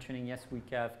front was mentioning, yes, we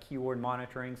have keyword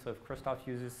monitoring, so if Christophe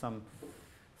uses some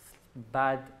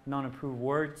bad, non-approved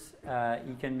words,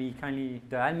 he can be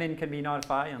the admin can be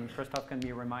notified, and Christophe can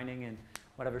be reminding in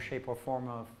whatever shape or form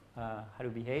of how to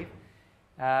behave.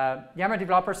 Yammer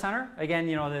Developer Center, again,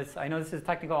 I know this is a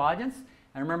technical audience,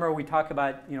 and remember we talk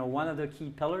about, one of the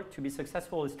key pillars to be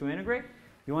successful is to integrate.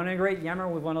 You want to integrate Yammer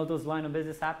with one of those line of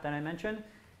business apps that I mentioned.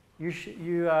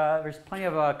 There's plenty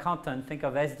of content. Think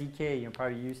of SDK you're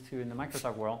probably used to in the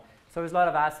Microsoft world. So there's a lot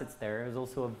of assets there. There's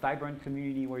also a vibrant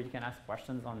community where you can ask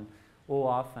questions on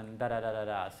OAuth and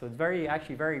da-da-da-da-da. So it's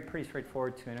actually pretty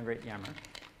straightforward to integrate Yammer.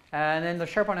 And then the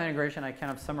SharePoint integration, I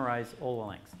kind of summarize all the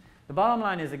links. The bottom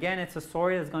line is, again, it's a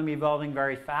story that's going to be evolving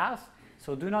very fast.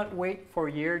 So do not wait for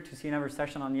a year to see another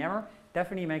session on Yammer.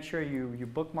 Definitely make sure you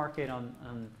bookmark it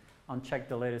on check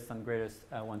the latest and greatest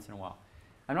once in a while.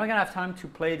 I'm not going to have time to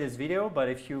play this video,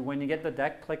 but when you get the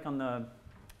deck, click on the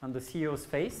CEO's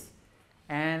face.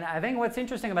 And I think what's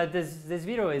interesting about this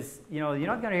video is, you're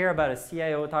not going to hear about a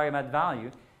CIO talking about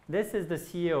value. This is the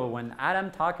CEO. When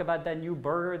Adam talked about that new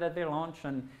burger that they launched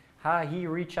and how he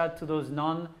reached out to those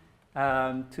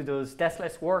those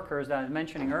deskless workers that I was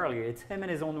mentioning earlier, it's him in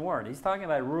his own word. He's talking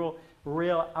about real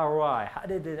ROI.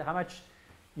 How much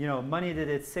money did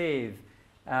it save?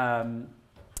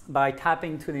 By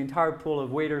tapping to the entire pool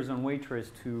of waiters and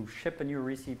waitresses to ship a new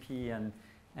recipe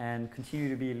and continue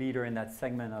to be a leader in that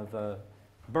segment of a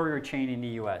burger chain in the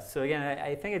US. So again,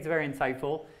 I think it's very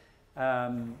insightful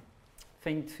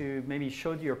thing to maybe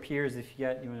show to your peers if you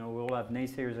get, we'll have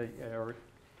naysayers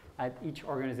at each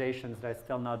organization that's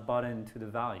still not bought into the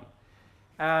value.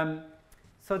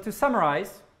 So to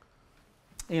summarize,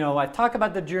 I talked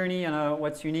about the journey and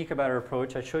what's unique about our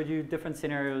approach. I showed you different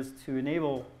scenarios to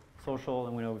enable social,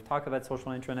 and we've talked about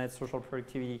social intranet, social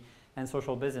productivity, and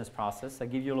social business process. I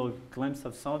give you a little glimpse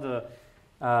of some of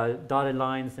the dotted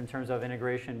lines in terms of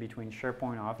integration between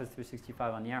SharePoint and Office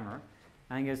 365 on Yammer.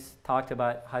 Angus talked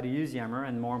about how to use Yammer,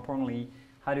 and more importantly,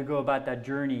 how to go about that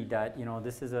journey that,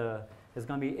 this is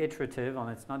going to be iterative, and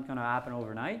it's not going to happen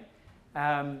overnight.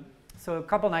 So a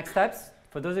couple next steps.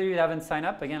 For those of you that haven't signed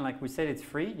up, again, like we said, it's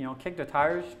free. Kick the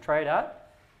tires, try it out.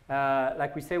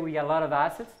 Like we say, we got a lot of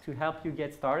assets to help you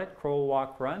get started, crawl,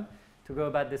 walk, run, to go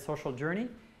about this social journey.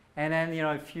 And then,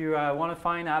 if you want to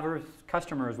find other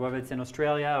customers, whether it's in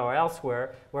Australia or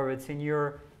elsewhere, whether it's in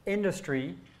your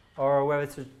industry or whether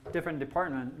it's a different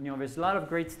department, there's a lot of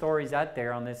great stories out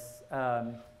there on this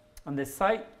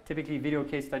site, typically video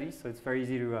case studies, so it's very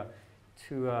easy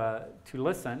to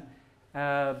listen.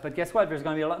 But guess what? There's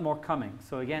going to be a lot more coming.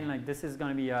 So again, this is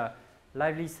going to be a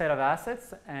lively set of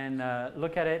assets, and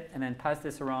look at it and then pass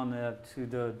this around to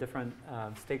the different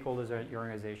stakeholders at your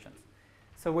organizations.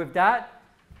 So with that,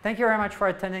 thank you very much for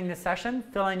attending this session.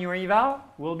 Fill in your eval.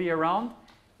 We'll be around,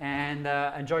 and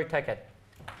enjoy TechEd.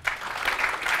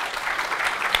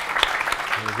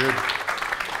 Very good.